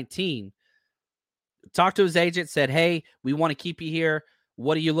 2019, talked to his agent, said, "Hey, we want to keep you here.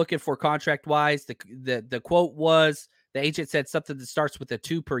 What are you looking for contract-wise?" The quote was, the agent said something that starts with a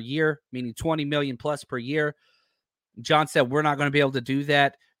 2 per year, meaning 20 million plus per year. John said, "We're not going to be able to do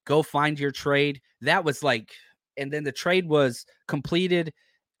that. Go find your trade." That was like, and then the trade was completed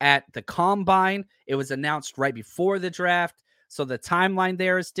at the combine. It was announced right before the draft. So the timeline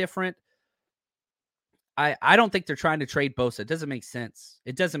there is different. I don't think they're trying to trade Bosa. It doesn't make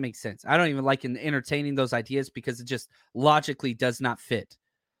sense. I don't even like entertaining those ideas because it just logically does not fit.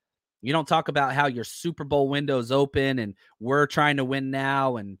 You don't talk about how your Super Bowl window's open and we're trying to win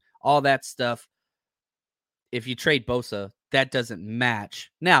now and all that stuff. If you trade Bosa, that doesn't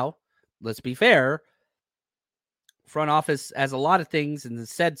match. Now, let's be fair. Front office has a lot of things and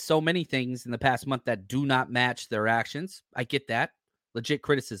has said so many things in the past month that do not match their actions. I get that. Legit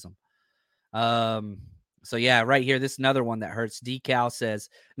criticism. So yeah, right here, this is another one that hurts. Decal says,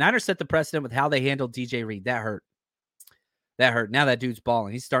 Niners set the precedent with how they handled DJ Reed. That hurt. Now that dude's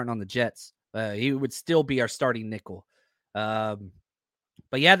balling. He's starting on the Jets. He would still be our starting nickel. But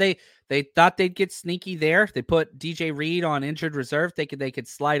yeah, they thought they'd get sneaky there. They put DJ Reed on injured reserve. They could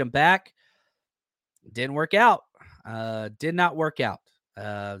slide him back. Didn't work out. Did not work out.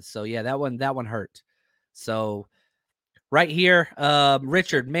 So yeah, that one hurt. So right here,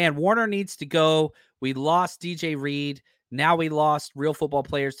 Richard, man, Warner needs to go. We lost DJ Reed. Now we lost real football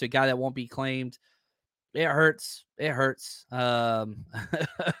players to a guy that won't be claimed. It hurts. It hurts.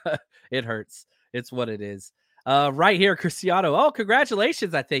 It hurts. It's what it is. Right here, Cristiano. Oh,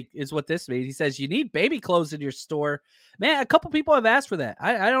 congratulations, I think is what this means. He says, you need baby clothes in your store. Man, a couple people have asked for that.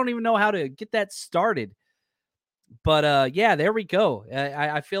 I don't even know how to get that started. But yeah, there we go.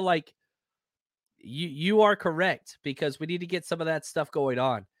 I feel like you are correct because we need to get some of that stuff going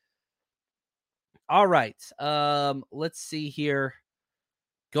on. All right. Let's see here.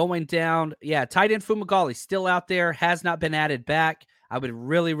 Going down. Yeah, tight end Fumagalli still out there. Has not been added back. I would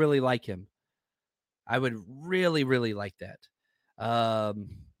really, really like him. I would really, really like that.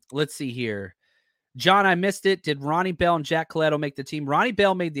 Let's see here. John, I missed it. Did Ronnie Bell and Jack Coletto make the team? Ronnie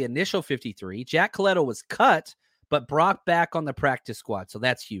Bell made the initial 53. Jack Coletto was cut, but brought back on the practice squad. So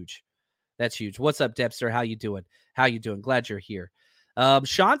that's huge. That's huge. What's up, Debster? How you doing? Glad you're here.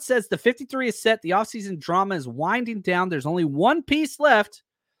 Sean says the 53 is set. The offseason drama is winding down. There's only one piece left.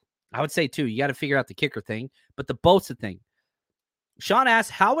 I would say two. You got to figure out the kicker thing, but the Bosa thing. Sean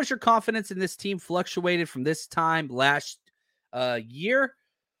asks, how was your confidence in this team fluctuated from this time last year?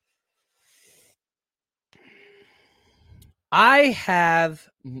 I have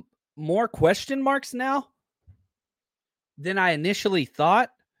more question marks now than I initially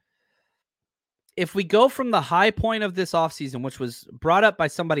thought. If we go from the high point of this offseason, which was brought up by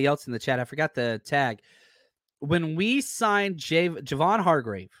somebody else in the chat, I forgot the tag. when we signed Javon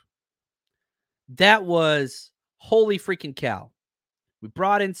Hargrave, that was holy freaking cow. We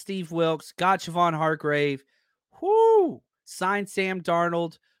brought in Steve Wilkes, got Javon Hargrave, signed Sam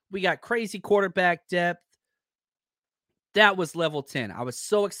Darnold. We got crazy quarterback depth. That was level 10. I was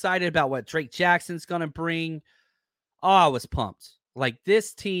so excited about what Drake Jackson's going to bring. Oh, I was pumped. Like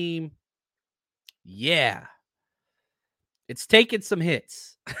this team, yeah. It's taken some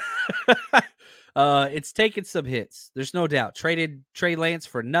hits. It's taken some hits. There's no doubt. Traded Trey Lance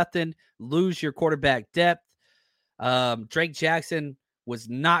for nothing. Lose your quarterback depth. Drake Jackson was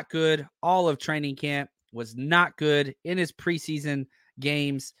not good. All of training camp was not good in his preseason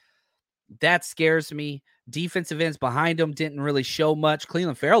games. That scares me. Defensive ends behind him didn't really show much.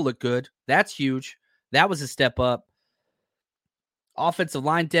 Cleveland Farrell looked good. That's huge. That was a step up. Offensive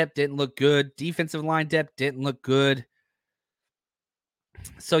line depth didn't look good. Defensive line depth didn't look good.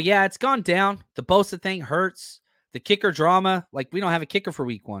 So, yeah, it's gone down. The Bosa thing hurts. The kicker drama, like we don't have a kicker for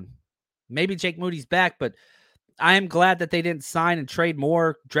week 1. Maybe Jake Moody's back, but I am glad that they didn't sign and trade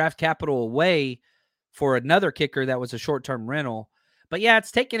more draft capital away for another kicker that was a short-term rental. But, yeah,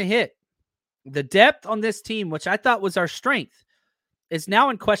 it's taken a hit. The depth on this team, which I thought was our strength, is now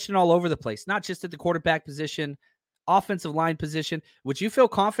in question all over the place, not just at the quarterback position, offensive line position. Would you feel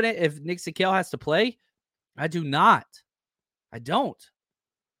confident if Nick Sakel has to play? I do not. I don't.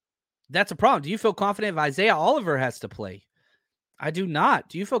 That's a problem. Do you feel confident if Isaiah Oliver has to play? I do not.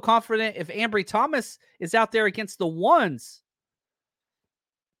 Do you feel confident if Ambry Thomas is out there against the ones?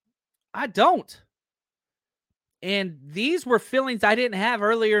 I don't. And these were feelings I didn't have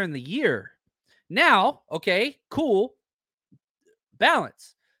earlier in the year. Now, okay, cool.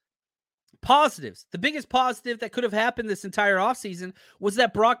 Balance. Positives. The biggest positive that could have happened this entire offseason was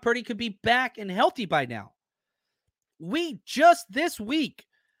that Brock Purdy could be back and healthy by now. Just this week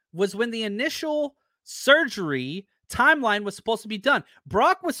was when the initial surgery timeline was supposed to be done.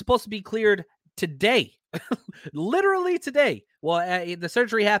 Brock was supposed to be cleared today. Literally today. Well, the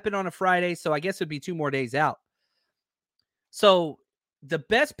surgery happened on a Friday, so I guess it'd be 2 more days out. So the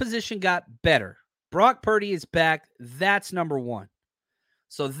best position got better. Brock Purdy is back. That's number 1.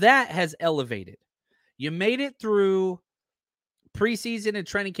 So that has elevated. You made it through preseason and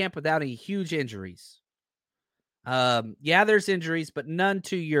training camp without any huge injuries. Yeah, there's injuries, but none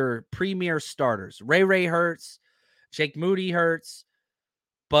to your premier starters. Ray hurts. Jake Moody hurts.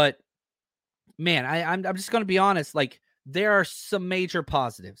 But, man, I'm just going to be honest. Like, there are some major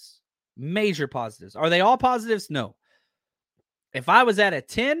positives. Major positives. Are they all positives? No. If I was at a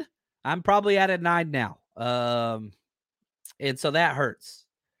 10, I'm probably at a 9 now. And so that hurts.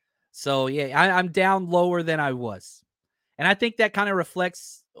 So, yeah, I'm down lower than I was. And I think that kind of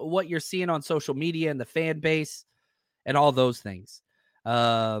reflects what you're seeing on social media and the fan base and all those things.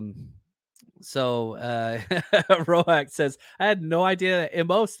 So Roac says, I had no idea that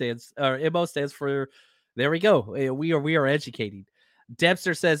MO stands for, there we go. We are educating.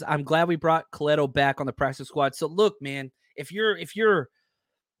 Debster says, I'm glad we brought Coletto back on the practice squad. So look, man, if you're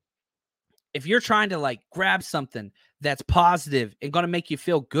trying to like grab something that's positive and going to make you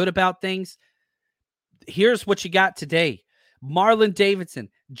feel good about things, here's what you got today. Marlon Davidson,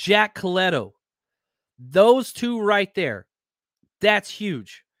 Jack Coletto, those 2 right there. That's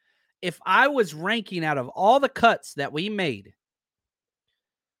huge. If I was ranking out of all the cuts that we made,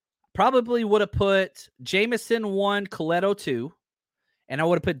 probably would have put Jameson 1, Coletto 2, and I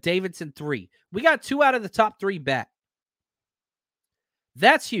would have put Davidson 3. We got 2 out of the top 3 back.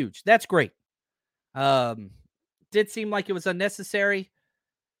 That's huge. That's great. Did seem like it was unnecessary,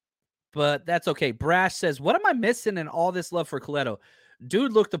 but that's okay. Brash says, what am I missing in all this love for Coletto?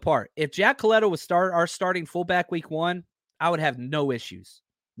 Dude looked the part. If Jack Coletto was our starting fullback week 1, I would have no issues.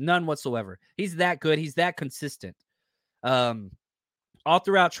 None whatsoever. He's that good. He's that consistent. All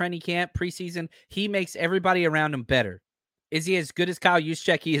throughout training camp, preseason, he makes everybody around him better. Is he as good as Kyle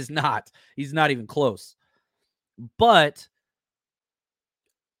Juszczyk? He is not. He's not even close. But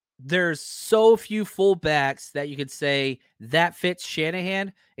there's so few fullbacks that you could say that fits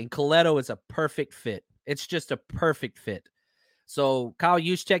Shanahan, and Coletto is a perfect fit. It's just a perfect fit. So Kyle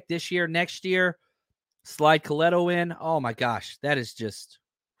Juszczyk this year, next year, slide Coletto in. Oh my gosh, that is just,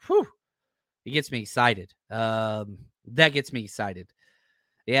 whew. It gets me excited. That gets me excited.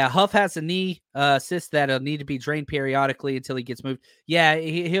 Yeah, Huff has a knee cyst that'll need to be drained periodically until he gets moved. Yeah,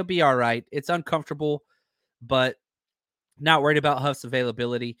 he'll be all right. It's uncomfortable, but not worried about Huff's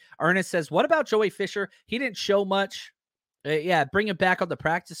availability. Ernest says, what about Joey Fisher? He didn't show much. Yeah, bring him back on the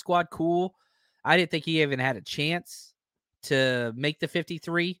practice squad. Cool. I didn't think he even had a chance to make the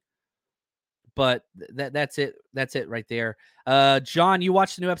 53. But that's it. That's it right there. John, you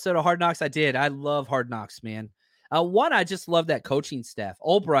watched the new episode of Hard Knocks? I did. I love Hard Knocks, man. One, I just love that coaching staff.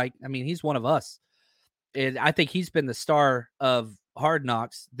 Albright, I mean, he's one of us. And I think he's been the star of Hard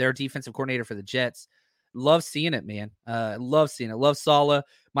Knocks, their defensive coordinator for the Jets. Love seeing it, man. Love seeing it. Love Saleh.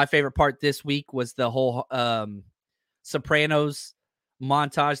 My favorite part this week was the whole Sopranos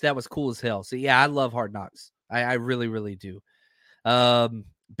montage. That was cool as hell. So, yeah, I love Hard Knocks. I really, really do.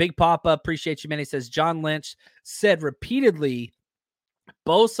 Big Papa, appreciate you, man. He says, John Lynch said repeatedly,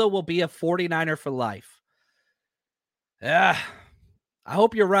 Bosa will be a 49er for life. I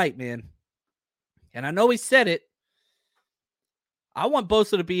hope you're right, man. And I know he said it. I want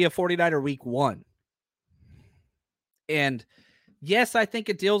Bosa to be a 49er week 1. And yes, I think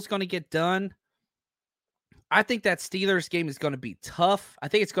a deal's going to get done. I think that Steelers game is going to be tough. I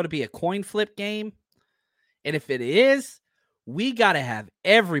think it's going to be a coin flip game. And if it is, we got to have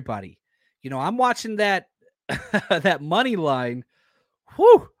everybody. You know, I'm watching that that money line.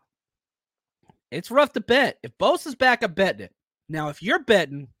 Whew. It's rough to bet. If Bosa's back, I'm betting it. Now, if you're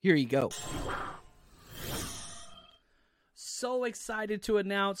betting, here you go. So excited to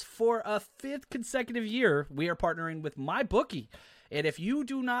announce for a 5th consecutive year, we are partnering with MyBookie. And if you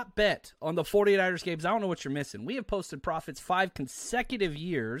do not bet on the 49ers games, I don't know what you're missing. We have posted profits 5 consecutive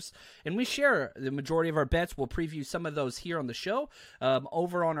years, and we share the majority of our bets. We'll preview some of those here on the show,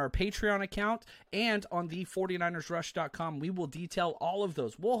 over on our Patreon account, and on the 49ersrush.com. We will detail all of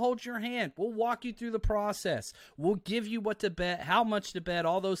those. We'll hold your hand. We'll walk you through the process. We'll give you what to bet, how much to bet,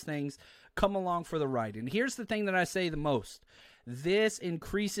 all those things. Come along for the ride. And here's the thing that I say the most. This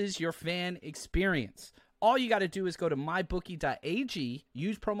increases your fan experience. All you got to do is go to mybookie.ag,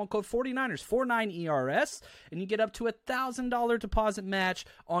 use promo code 49ers, 49ERS, and you get up to $1,000 deposit match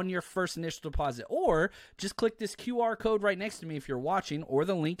on your first initial deposit. Or just click this QR code right next to me if you're watching, or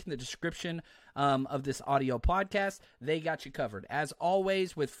the link in the description of this audio podcast. They got you covered. As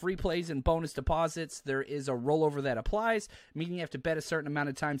always, with free plays and bonus deposits, there is a rollover that applies, meaning you have to bet a certain amount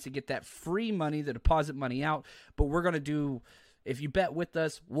of times to get that free money, the deposit money out. But we're going to do... If you bet with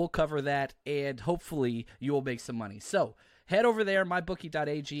us, we'll cover that, and hopefully you will make some money. So head over there,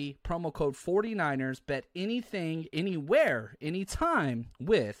 mybookie.ag, promo code 49ers. Bet anything, anywhere, anytime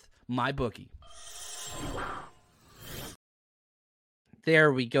with MyBookie.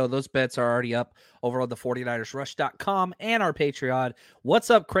 There we go. Those bets are already up over on the 49ersrush.com and our Patreon. What's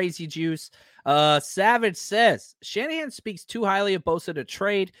up, Crazy Juice? Savage says, Shanahan speaks too highly of Bosa to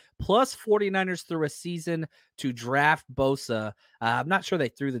trade, plus 49ers through a season to draft Bosa. I'm not sure they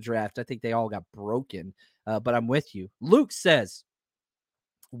threw the draft. I think they all got broken, but I'm with you. Luke says,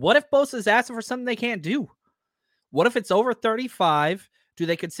 what if Bosa's asking for something they can't do? What if it's over 35? Do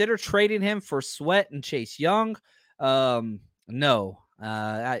they consider trading him for Sweat and Chase Young? No.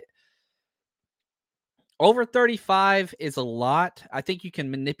 Over 35 is a lot. I think you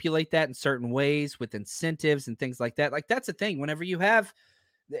can manipulate that in certain ways with incentives and things like that. Like, that's the thing. Whenever you have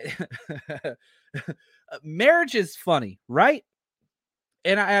marriage is funny, right?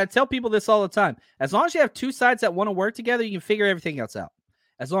 And I tell people this all the time. As long as you have two sides that want to work together, you can figure everything else out.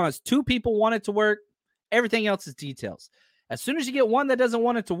 As long as two people want it to work, everything else is details. As soon as you get one that doesn't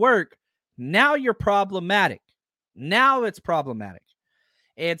want it to work, now you're problematic. Now it's problematic.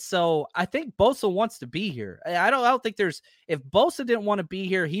 And so I think Bosa wants to be here. I don't think there's, if Bosa didn't want to be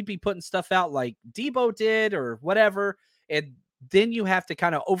here, he'd be putting stuff out like Debo did or whatever. And then you have to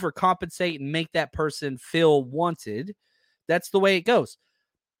kind of overcompensate and make that person feel wanted. That's the way it goes.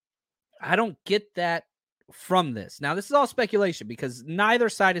 I don't get that from this. Now, this is all speculation because neither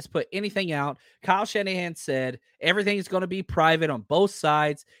side has put anything out. Kyle Shanahan said everything is going to be private on both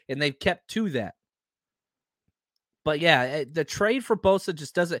sides, and they've kept to that. But yeah, the trade for Bosa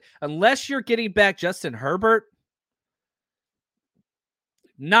just doesn't, unless you're getting back Justin Herbert,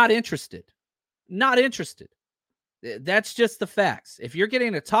 not interested. Not interested. That's just the facts. If you're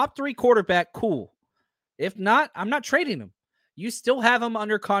getting a top 3 quarterback, cool. If not, I'm not trading him. You still have him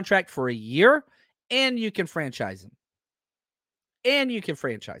under contract for a year, and you can franchise him.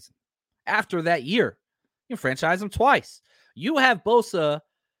 After that year, you can franchise him twice. You have Bosa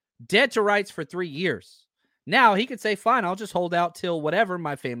dead to rights for 3 years. Now, he could say, fine, I'll just hold out till whatever.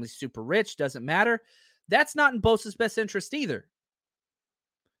 My family's super rich. Doesn't matter. That's not in Bosa's best interest either.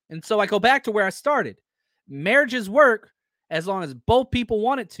 And so I go back to where I started. Marriages work as long as both people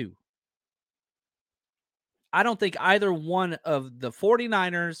want it to. I don't think either one of the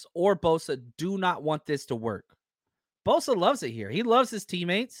 49ers or Bosa do not want this to work. Bosa loves it here. He loves his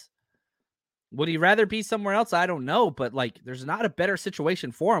teammates. Would he rather be somewhere else? I don't know. But, like, there's not a better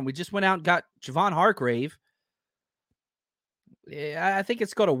situation for him. We just went out and got Javon Hargrave. Yeah, I think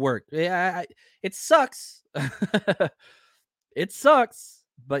it's going to work. Yeah, it sucks. It sucks,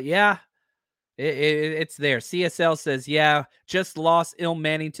 but yeah, it's there. CSL says, yeah, just lost Il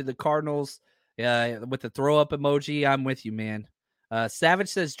Manning to the Cardinals with the throw up emoji. I'm with you, man. Savage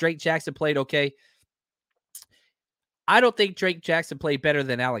says Drake Jackson played okay. I don't think Drake Jackson played better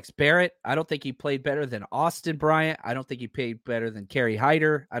than Alex Barrett. I don't think he played better than Austin Bryant. I don't think he played better than Kerry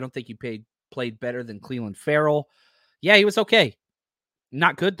Hyder. I don't think he played better than Cleveland Farrell. Yeah, he was okay.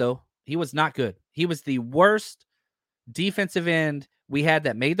 Not good, though. He was not good. He was the worst defensive end we had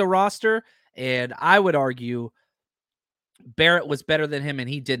that made the roster, and I would argue Barrett was better than him, and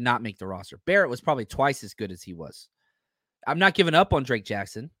he did not make the roster. Barrett was probably twice as good as he was. I'm not giving up on Drake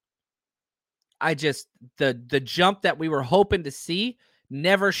Jackson. I just, the jump that we were hoping to see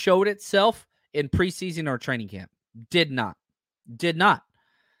never showed itself in preseason or training camp. Did not.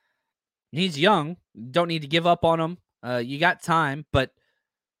 He's young. Don't need to give up on him. You got time, but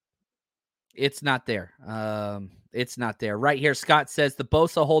it's not there. It's not there. Right here, Scott says the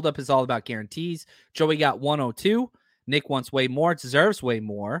Bosa holdup is all about guarantees. Joey got 102. Nick wants way more, deserves way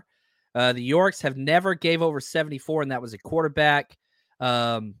more. The Yorks have never gave over 74, and that was a quarterback.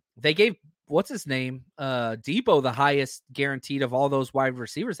 They gave, what's his name? Debo, the highest guaranteed of all those wide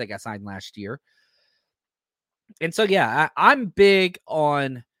receivers that got signed last year. And so, yeah, I'm big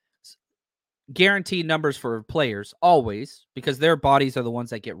on guaranteed numbers for players always because their bodies are the ones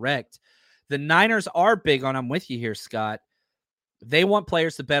that get wrecked. The Niners are big on, I'm with you here, Scott. They want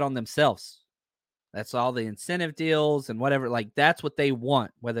players to bet on themselves. That's all the incentive deals and whatever. Like, that's what they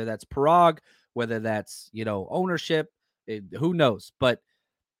want, whether that's Parag, whether that's, ownership, who knows? But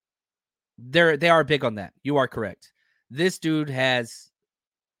they are big on that. You are correct. This dude has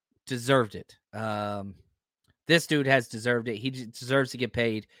deserved it. This dude has deserved it. He deserves to get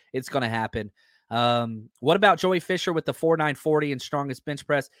paid. It's going to happen. What about Joey Fisher with the 4.940 and strongest bench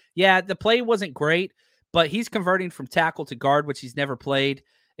press? Yeah, the play wasn't great, but he's converting from tackle to guard, which he's never played.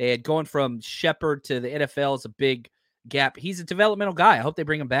 And going from Shepherd to the NFL is a big gap. He's a developmental guy. I hope they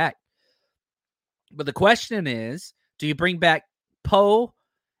bring him back. But the question is, do you bring back Poe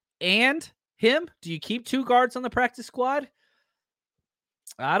and him? Do you keep two guards on the practice squad?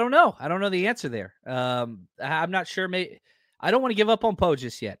 I don't know. I don't know the answer there. I'm not sure. I don't want to give up on Poe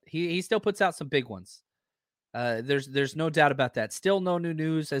just yet. He still puts out some big ones. There's no doubt about that. Still no new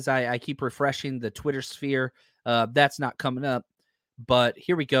news as I keep refreshing the Twitter sphere. That's not coming up. But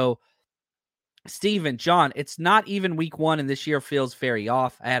here we go. Steven, John, it's not even week one, and this year feels very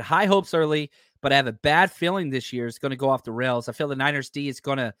off. I had high hopes early, but I have a bad feeling this year is going to go off the rails. I feel the Niners D is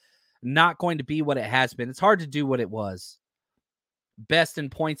not going to be what it has been. It's hard to do what it was. Best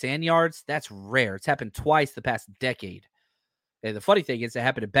in points and yards, that's rare. It's happened twice the past decade. And the funny thing is it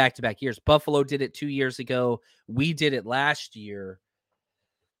happened in back-to-back years. Buffalo did it 2 years ago. We did it last year.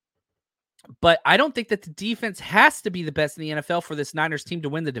 But I don't think that the defense has to be the best in the NFL for this Niners team to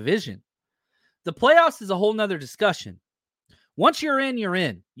win the division. The playoffs is a whole nother discussion. Once you're in, you're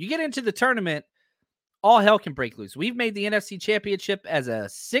in. You get into the tournament, all hell can break loose. We've made the NFC Championship as a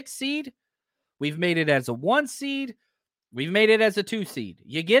 6 seed. We've made it as a 1 seed. We've made it as a 2 seed.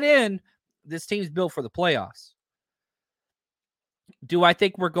 You get in, this team's built for the playoffs. Do I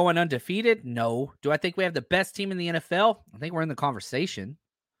think we're going undefeated? No. Do I think we have the best team in the NFL? I think we're in the conversation.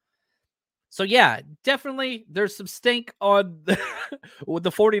 So, yeah, definitely there's some stink on with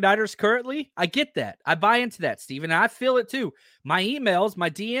the 49ers currently. I get that. I buy into that, Steven. I feel it too. My emails, my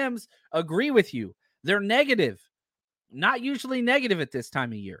DMs agree with you. They're negative. Not usually negative at this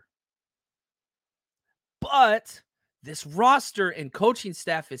time of year. But this roster and coaching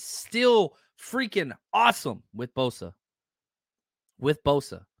staff is still freaking awesome with Bosa.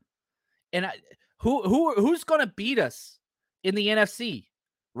 And who's going to beat us in the NFC?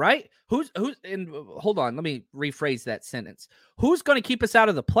 Right? Who's and hold on, let me rephrase that sentence. Who's going to keep us out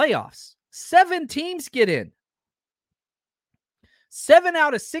of the playoffs? 7 teams get in. 7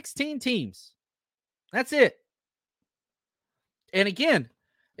 out of 16 teams. That's it. And again,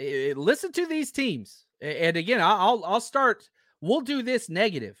 listen to these teams. And again, I'll start. We'll do this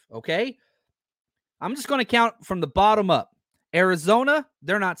negative, okay? I'm just going to count from the bottom up. Arizona,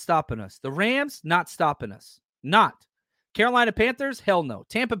 they're not stopping us. The Rams, not stopping us. Not. Carolina Panthers, hell no.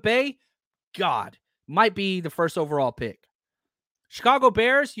 Tampa Bay, God, might be the first overall pick. Chicago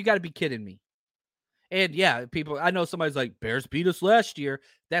Bears, you got to be kidding me. And yeah, people, I know somebody's like, Bears beat us last year.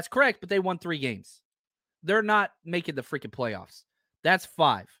 That's correct, but they won 3 games. They're not making the freaking playoffs. That's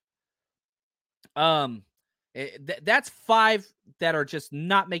 5. That's 5 that are just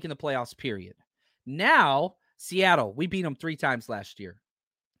not making the playoffs, period. Now, Seattle, we beat them 3 times last year.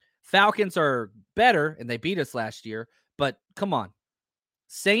 Falcons are better, and they beat us last year. But come on.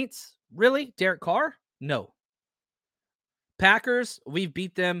 Saints, really? Derek Carr? No. Packers, we've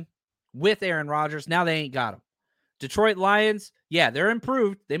beat them with Aaron Rodgers. Now they ain't got him. Detroit Lions, yeah, they're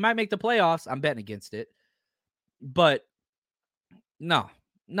improved. They might make the playoffs. I'm betting against it. But no,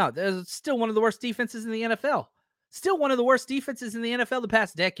 they're still one of the worst defenses in the NFL. Still one of the worst defenses in the NFL the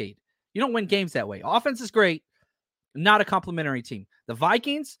past decade. You don't win games that way. Offense is great, not a complimentary team. The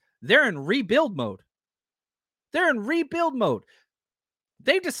Vikings, they're in rebuild mode.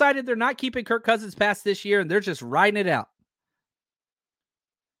 They've decided they're not keeping Kirk Cousins past this year, and they're just riding it out.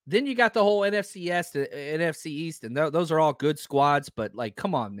 Then you got the whole NFC East, and those are all good squads, but, like,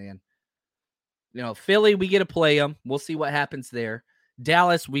 come on, man. Philly, we get to play them. We'll see what happens there.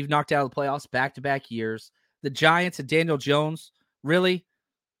 Dallas, we've knocked out of the playoffs back-to-back years. The Giants and Daniel Jones, really?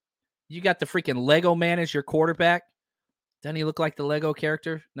 You got the freaking Lego man as your quarterback? Doesn't he look like the Lego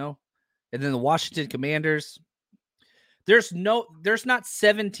character? No? And then the Washington Commanders. There's not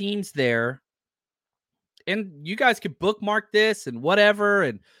 7 teams there. And you guys could bookmark this and whatever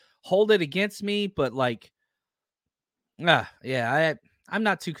and hold it against me, but I'm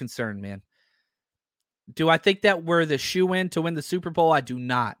not too concerned, man. Do I think that we're the shoe-in to win the Super Bowl? I do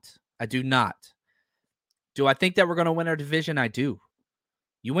not. Do I think that we're going to win our division? I do.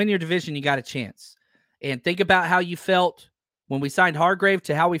 You win your division, you got a chance. And think about how you felt when we signed Hargrave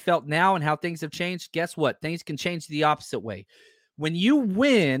to how we felt now and how things have changed. Guess what? Things can change the opposite way. When you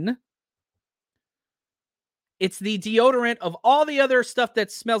win, it's the deodorant of all the other stuff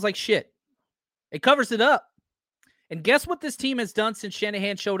that smells like shit. It covers it up. And guess what this team has done since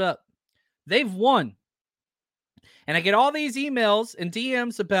Shanahan showed up? They've won. And I get all these emails and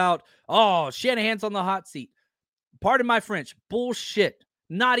DMs about, oh, Shanahan's on the hot seat. Pardon my French. Bullshit.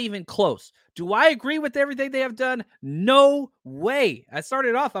 Not even close. Do I agree with everything they have done? No way. I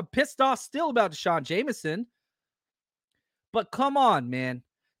started off, I'm pissed off still about Deshaun Jameson. But come on, man.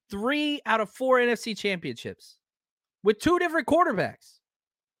 3 out of 4 NFC championships with 2 different quarterbacks.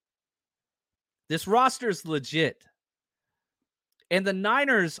 This roster is legit. And the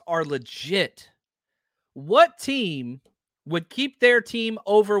Niners are legit. What team would keep their team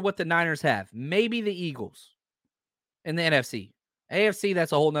over what the Niners have? Maybe the Eagles in the NFC. AFC,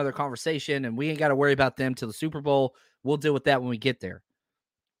 that's a whole nother conversation, and we ain't got to worry about them till the Super Bowl. We'll deal with that when we get there.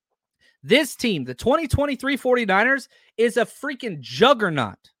 This team, the 2023 49ers, is a freaking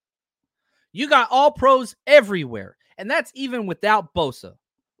juggernaut. You got all pros everywhere, and that's even without Bosa.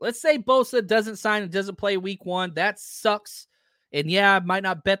 Let's say Bosa doesn't sign and doesn't play week 1. That sucks. And yeah, I might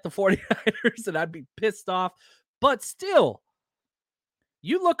not bet the 49ers, and I'd be pissed off. But still,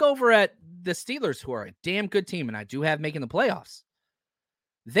 you look over at the Steelers, who are a damn good team, and I do have making the playoffs.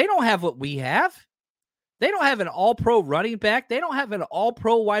 They don't have what we have. They don't have an all-pro running back. They don't have an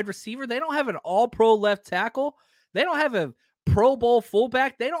all-pro wide receiver. They don't have an all-pro left tackle. They don't have a Pro Bowl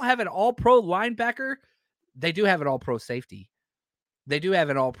fullback. They don't have an all-pro linebacker. They do have an all-pro safety. They do have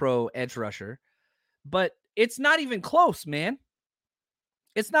an all-pro edge rusher. But it's not even close, man.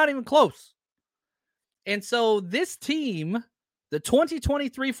 It's not even close. And so this team, the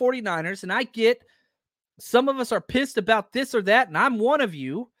 2023 49ers, and I get some of us are pissed about this or that, and I'm one of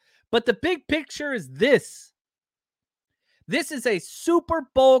you, but the big picture is this. This is a Super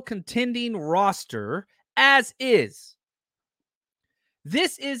Bowl contending roster as is.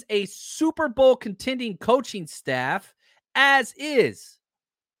 This is a Super Bowl contending coaching staff as is.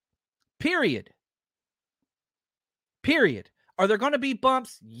 Period. Are there going to be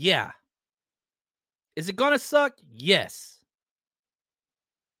bumps? Yeah. Is it going to suck? Yes.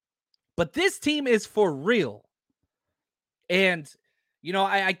 But this team is for real. And,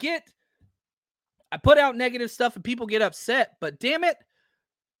 I put out negative stuff and people get upset, but damn it,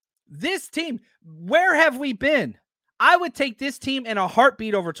 this team, where have we been? I would take this team in a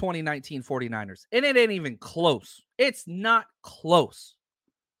heartbeat over 2019 49ers, and it ain't even close. It's not close.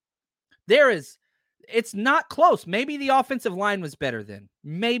 It's not close. Maybe the offensive line was better then.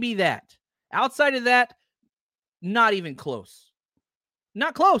 Maybe that. Outside of that, not even close.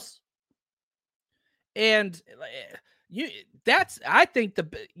 Not close. And you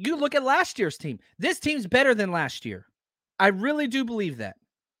look at last year's team. This team's better than last year. I really do believe that.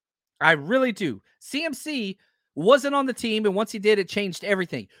 I really do. CMC wasn't on the team, and once he did, it changed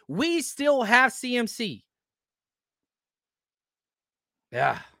everything. We still have CMC.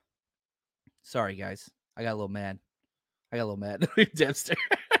 Yeah. Sorry, guys. I got a little mad. Dempster.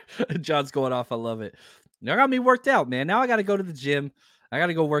 John's going off. I love it. Now got me worked out, man. Now I got to go to the gym. I got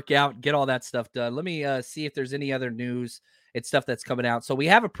to go work out, get all that stuff done. Let me see if there's any other news. It's stuff that's coming out. So we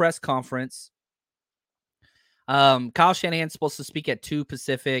have a press conference. Kyle Shanahan's supposed to speak at 2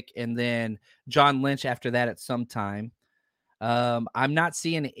 Pacific, and then John Lynch after that at some time. I'm not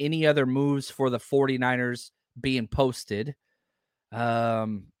seeing any other moves for the 49ers being posted.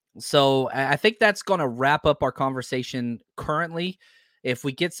 So I think that's going to wrap up our conversation currently. If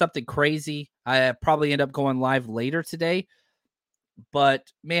we get something crazy, I probably end up going live later today.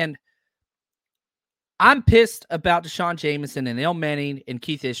 But, man, I'm pissed about Deshaun Jameson and Il Manning and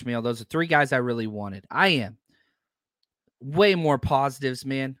Keith Ishmael. Those are three guys I really wanted. I am. Way more positives,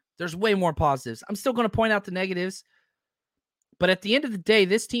 man. There's way more positives. I'm still going to point out the negatives. But at the end of the day,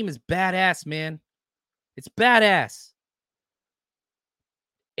 this team is badass, man. It's badass.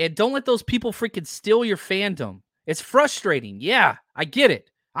 And don't let those people freaking steal your fandom. It's frustrating. Yeah, I get it.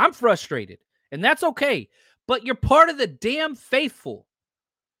 I'm frustrated. And that's okay. But you're part of the damn faithful.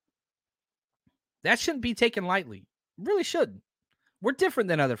 That shouldn't be taken lightly. It really shouldn't. We're different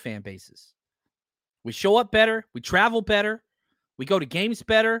than other fan bases. We show up better. We travel better. We go to games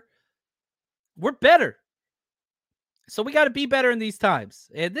better. We're better. So we got to be better in these times.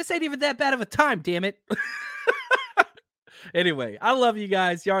 And this ain't even that bad of a time, damn it. Anyway, I love you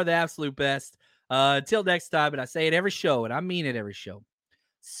guys. You are the absolute best. Until next time, and I say it every show, and I mean it every show.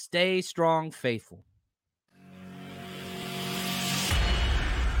 Stay strong, faithful.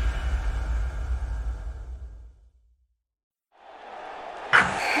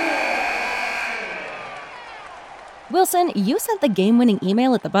 Wilson, you sent the game-winning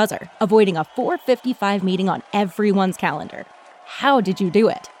email at the buzzer, avoiding a 4:55 meeting on everyone's calendar. How did you do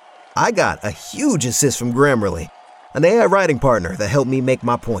it? I got a huge assist from Grammarly, an AI writing partner that helped me make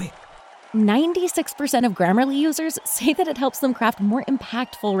my point. 96% of Grammarly users say that it helps them craft more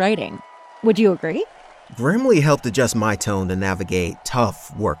impactful writing. Would you agree? Grammarly helped adjust my tone to navigate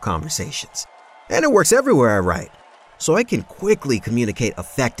tough work conversations. And it works everywhere I write, so I can quickly communicate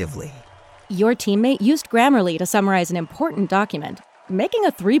effectively. Your teammate used Grammarly to summarize an important document, making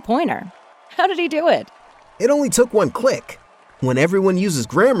a 3-pointer. How did he do it? It only took one click. When everyone uses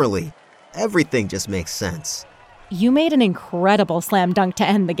Grammarly, everything just makes sense. You made an incredible slam dunk to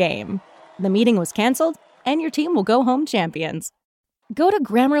end the game. The meeting was canceled, and your team will go home champions. Go to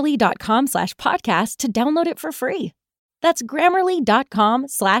Grammarly.com/podcast to download it for free. That's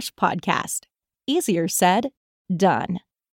Grammarly.com/podcast. Easier said, done.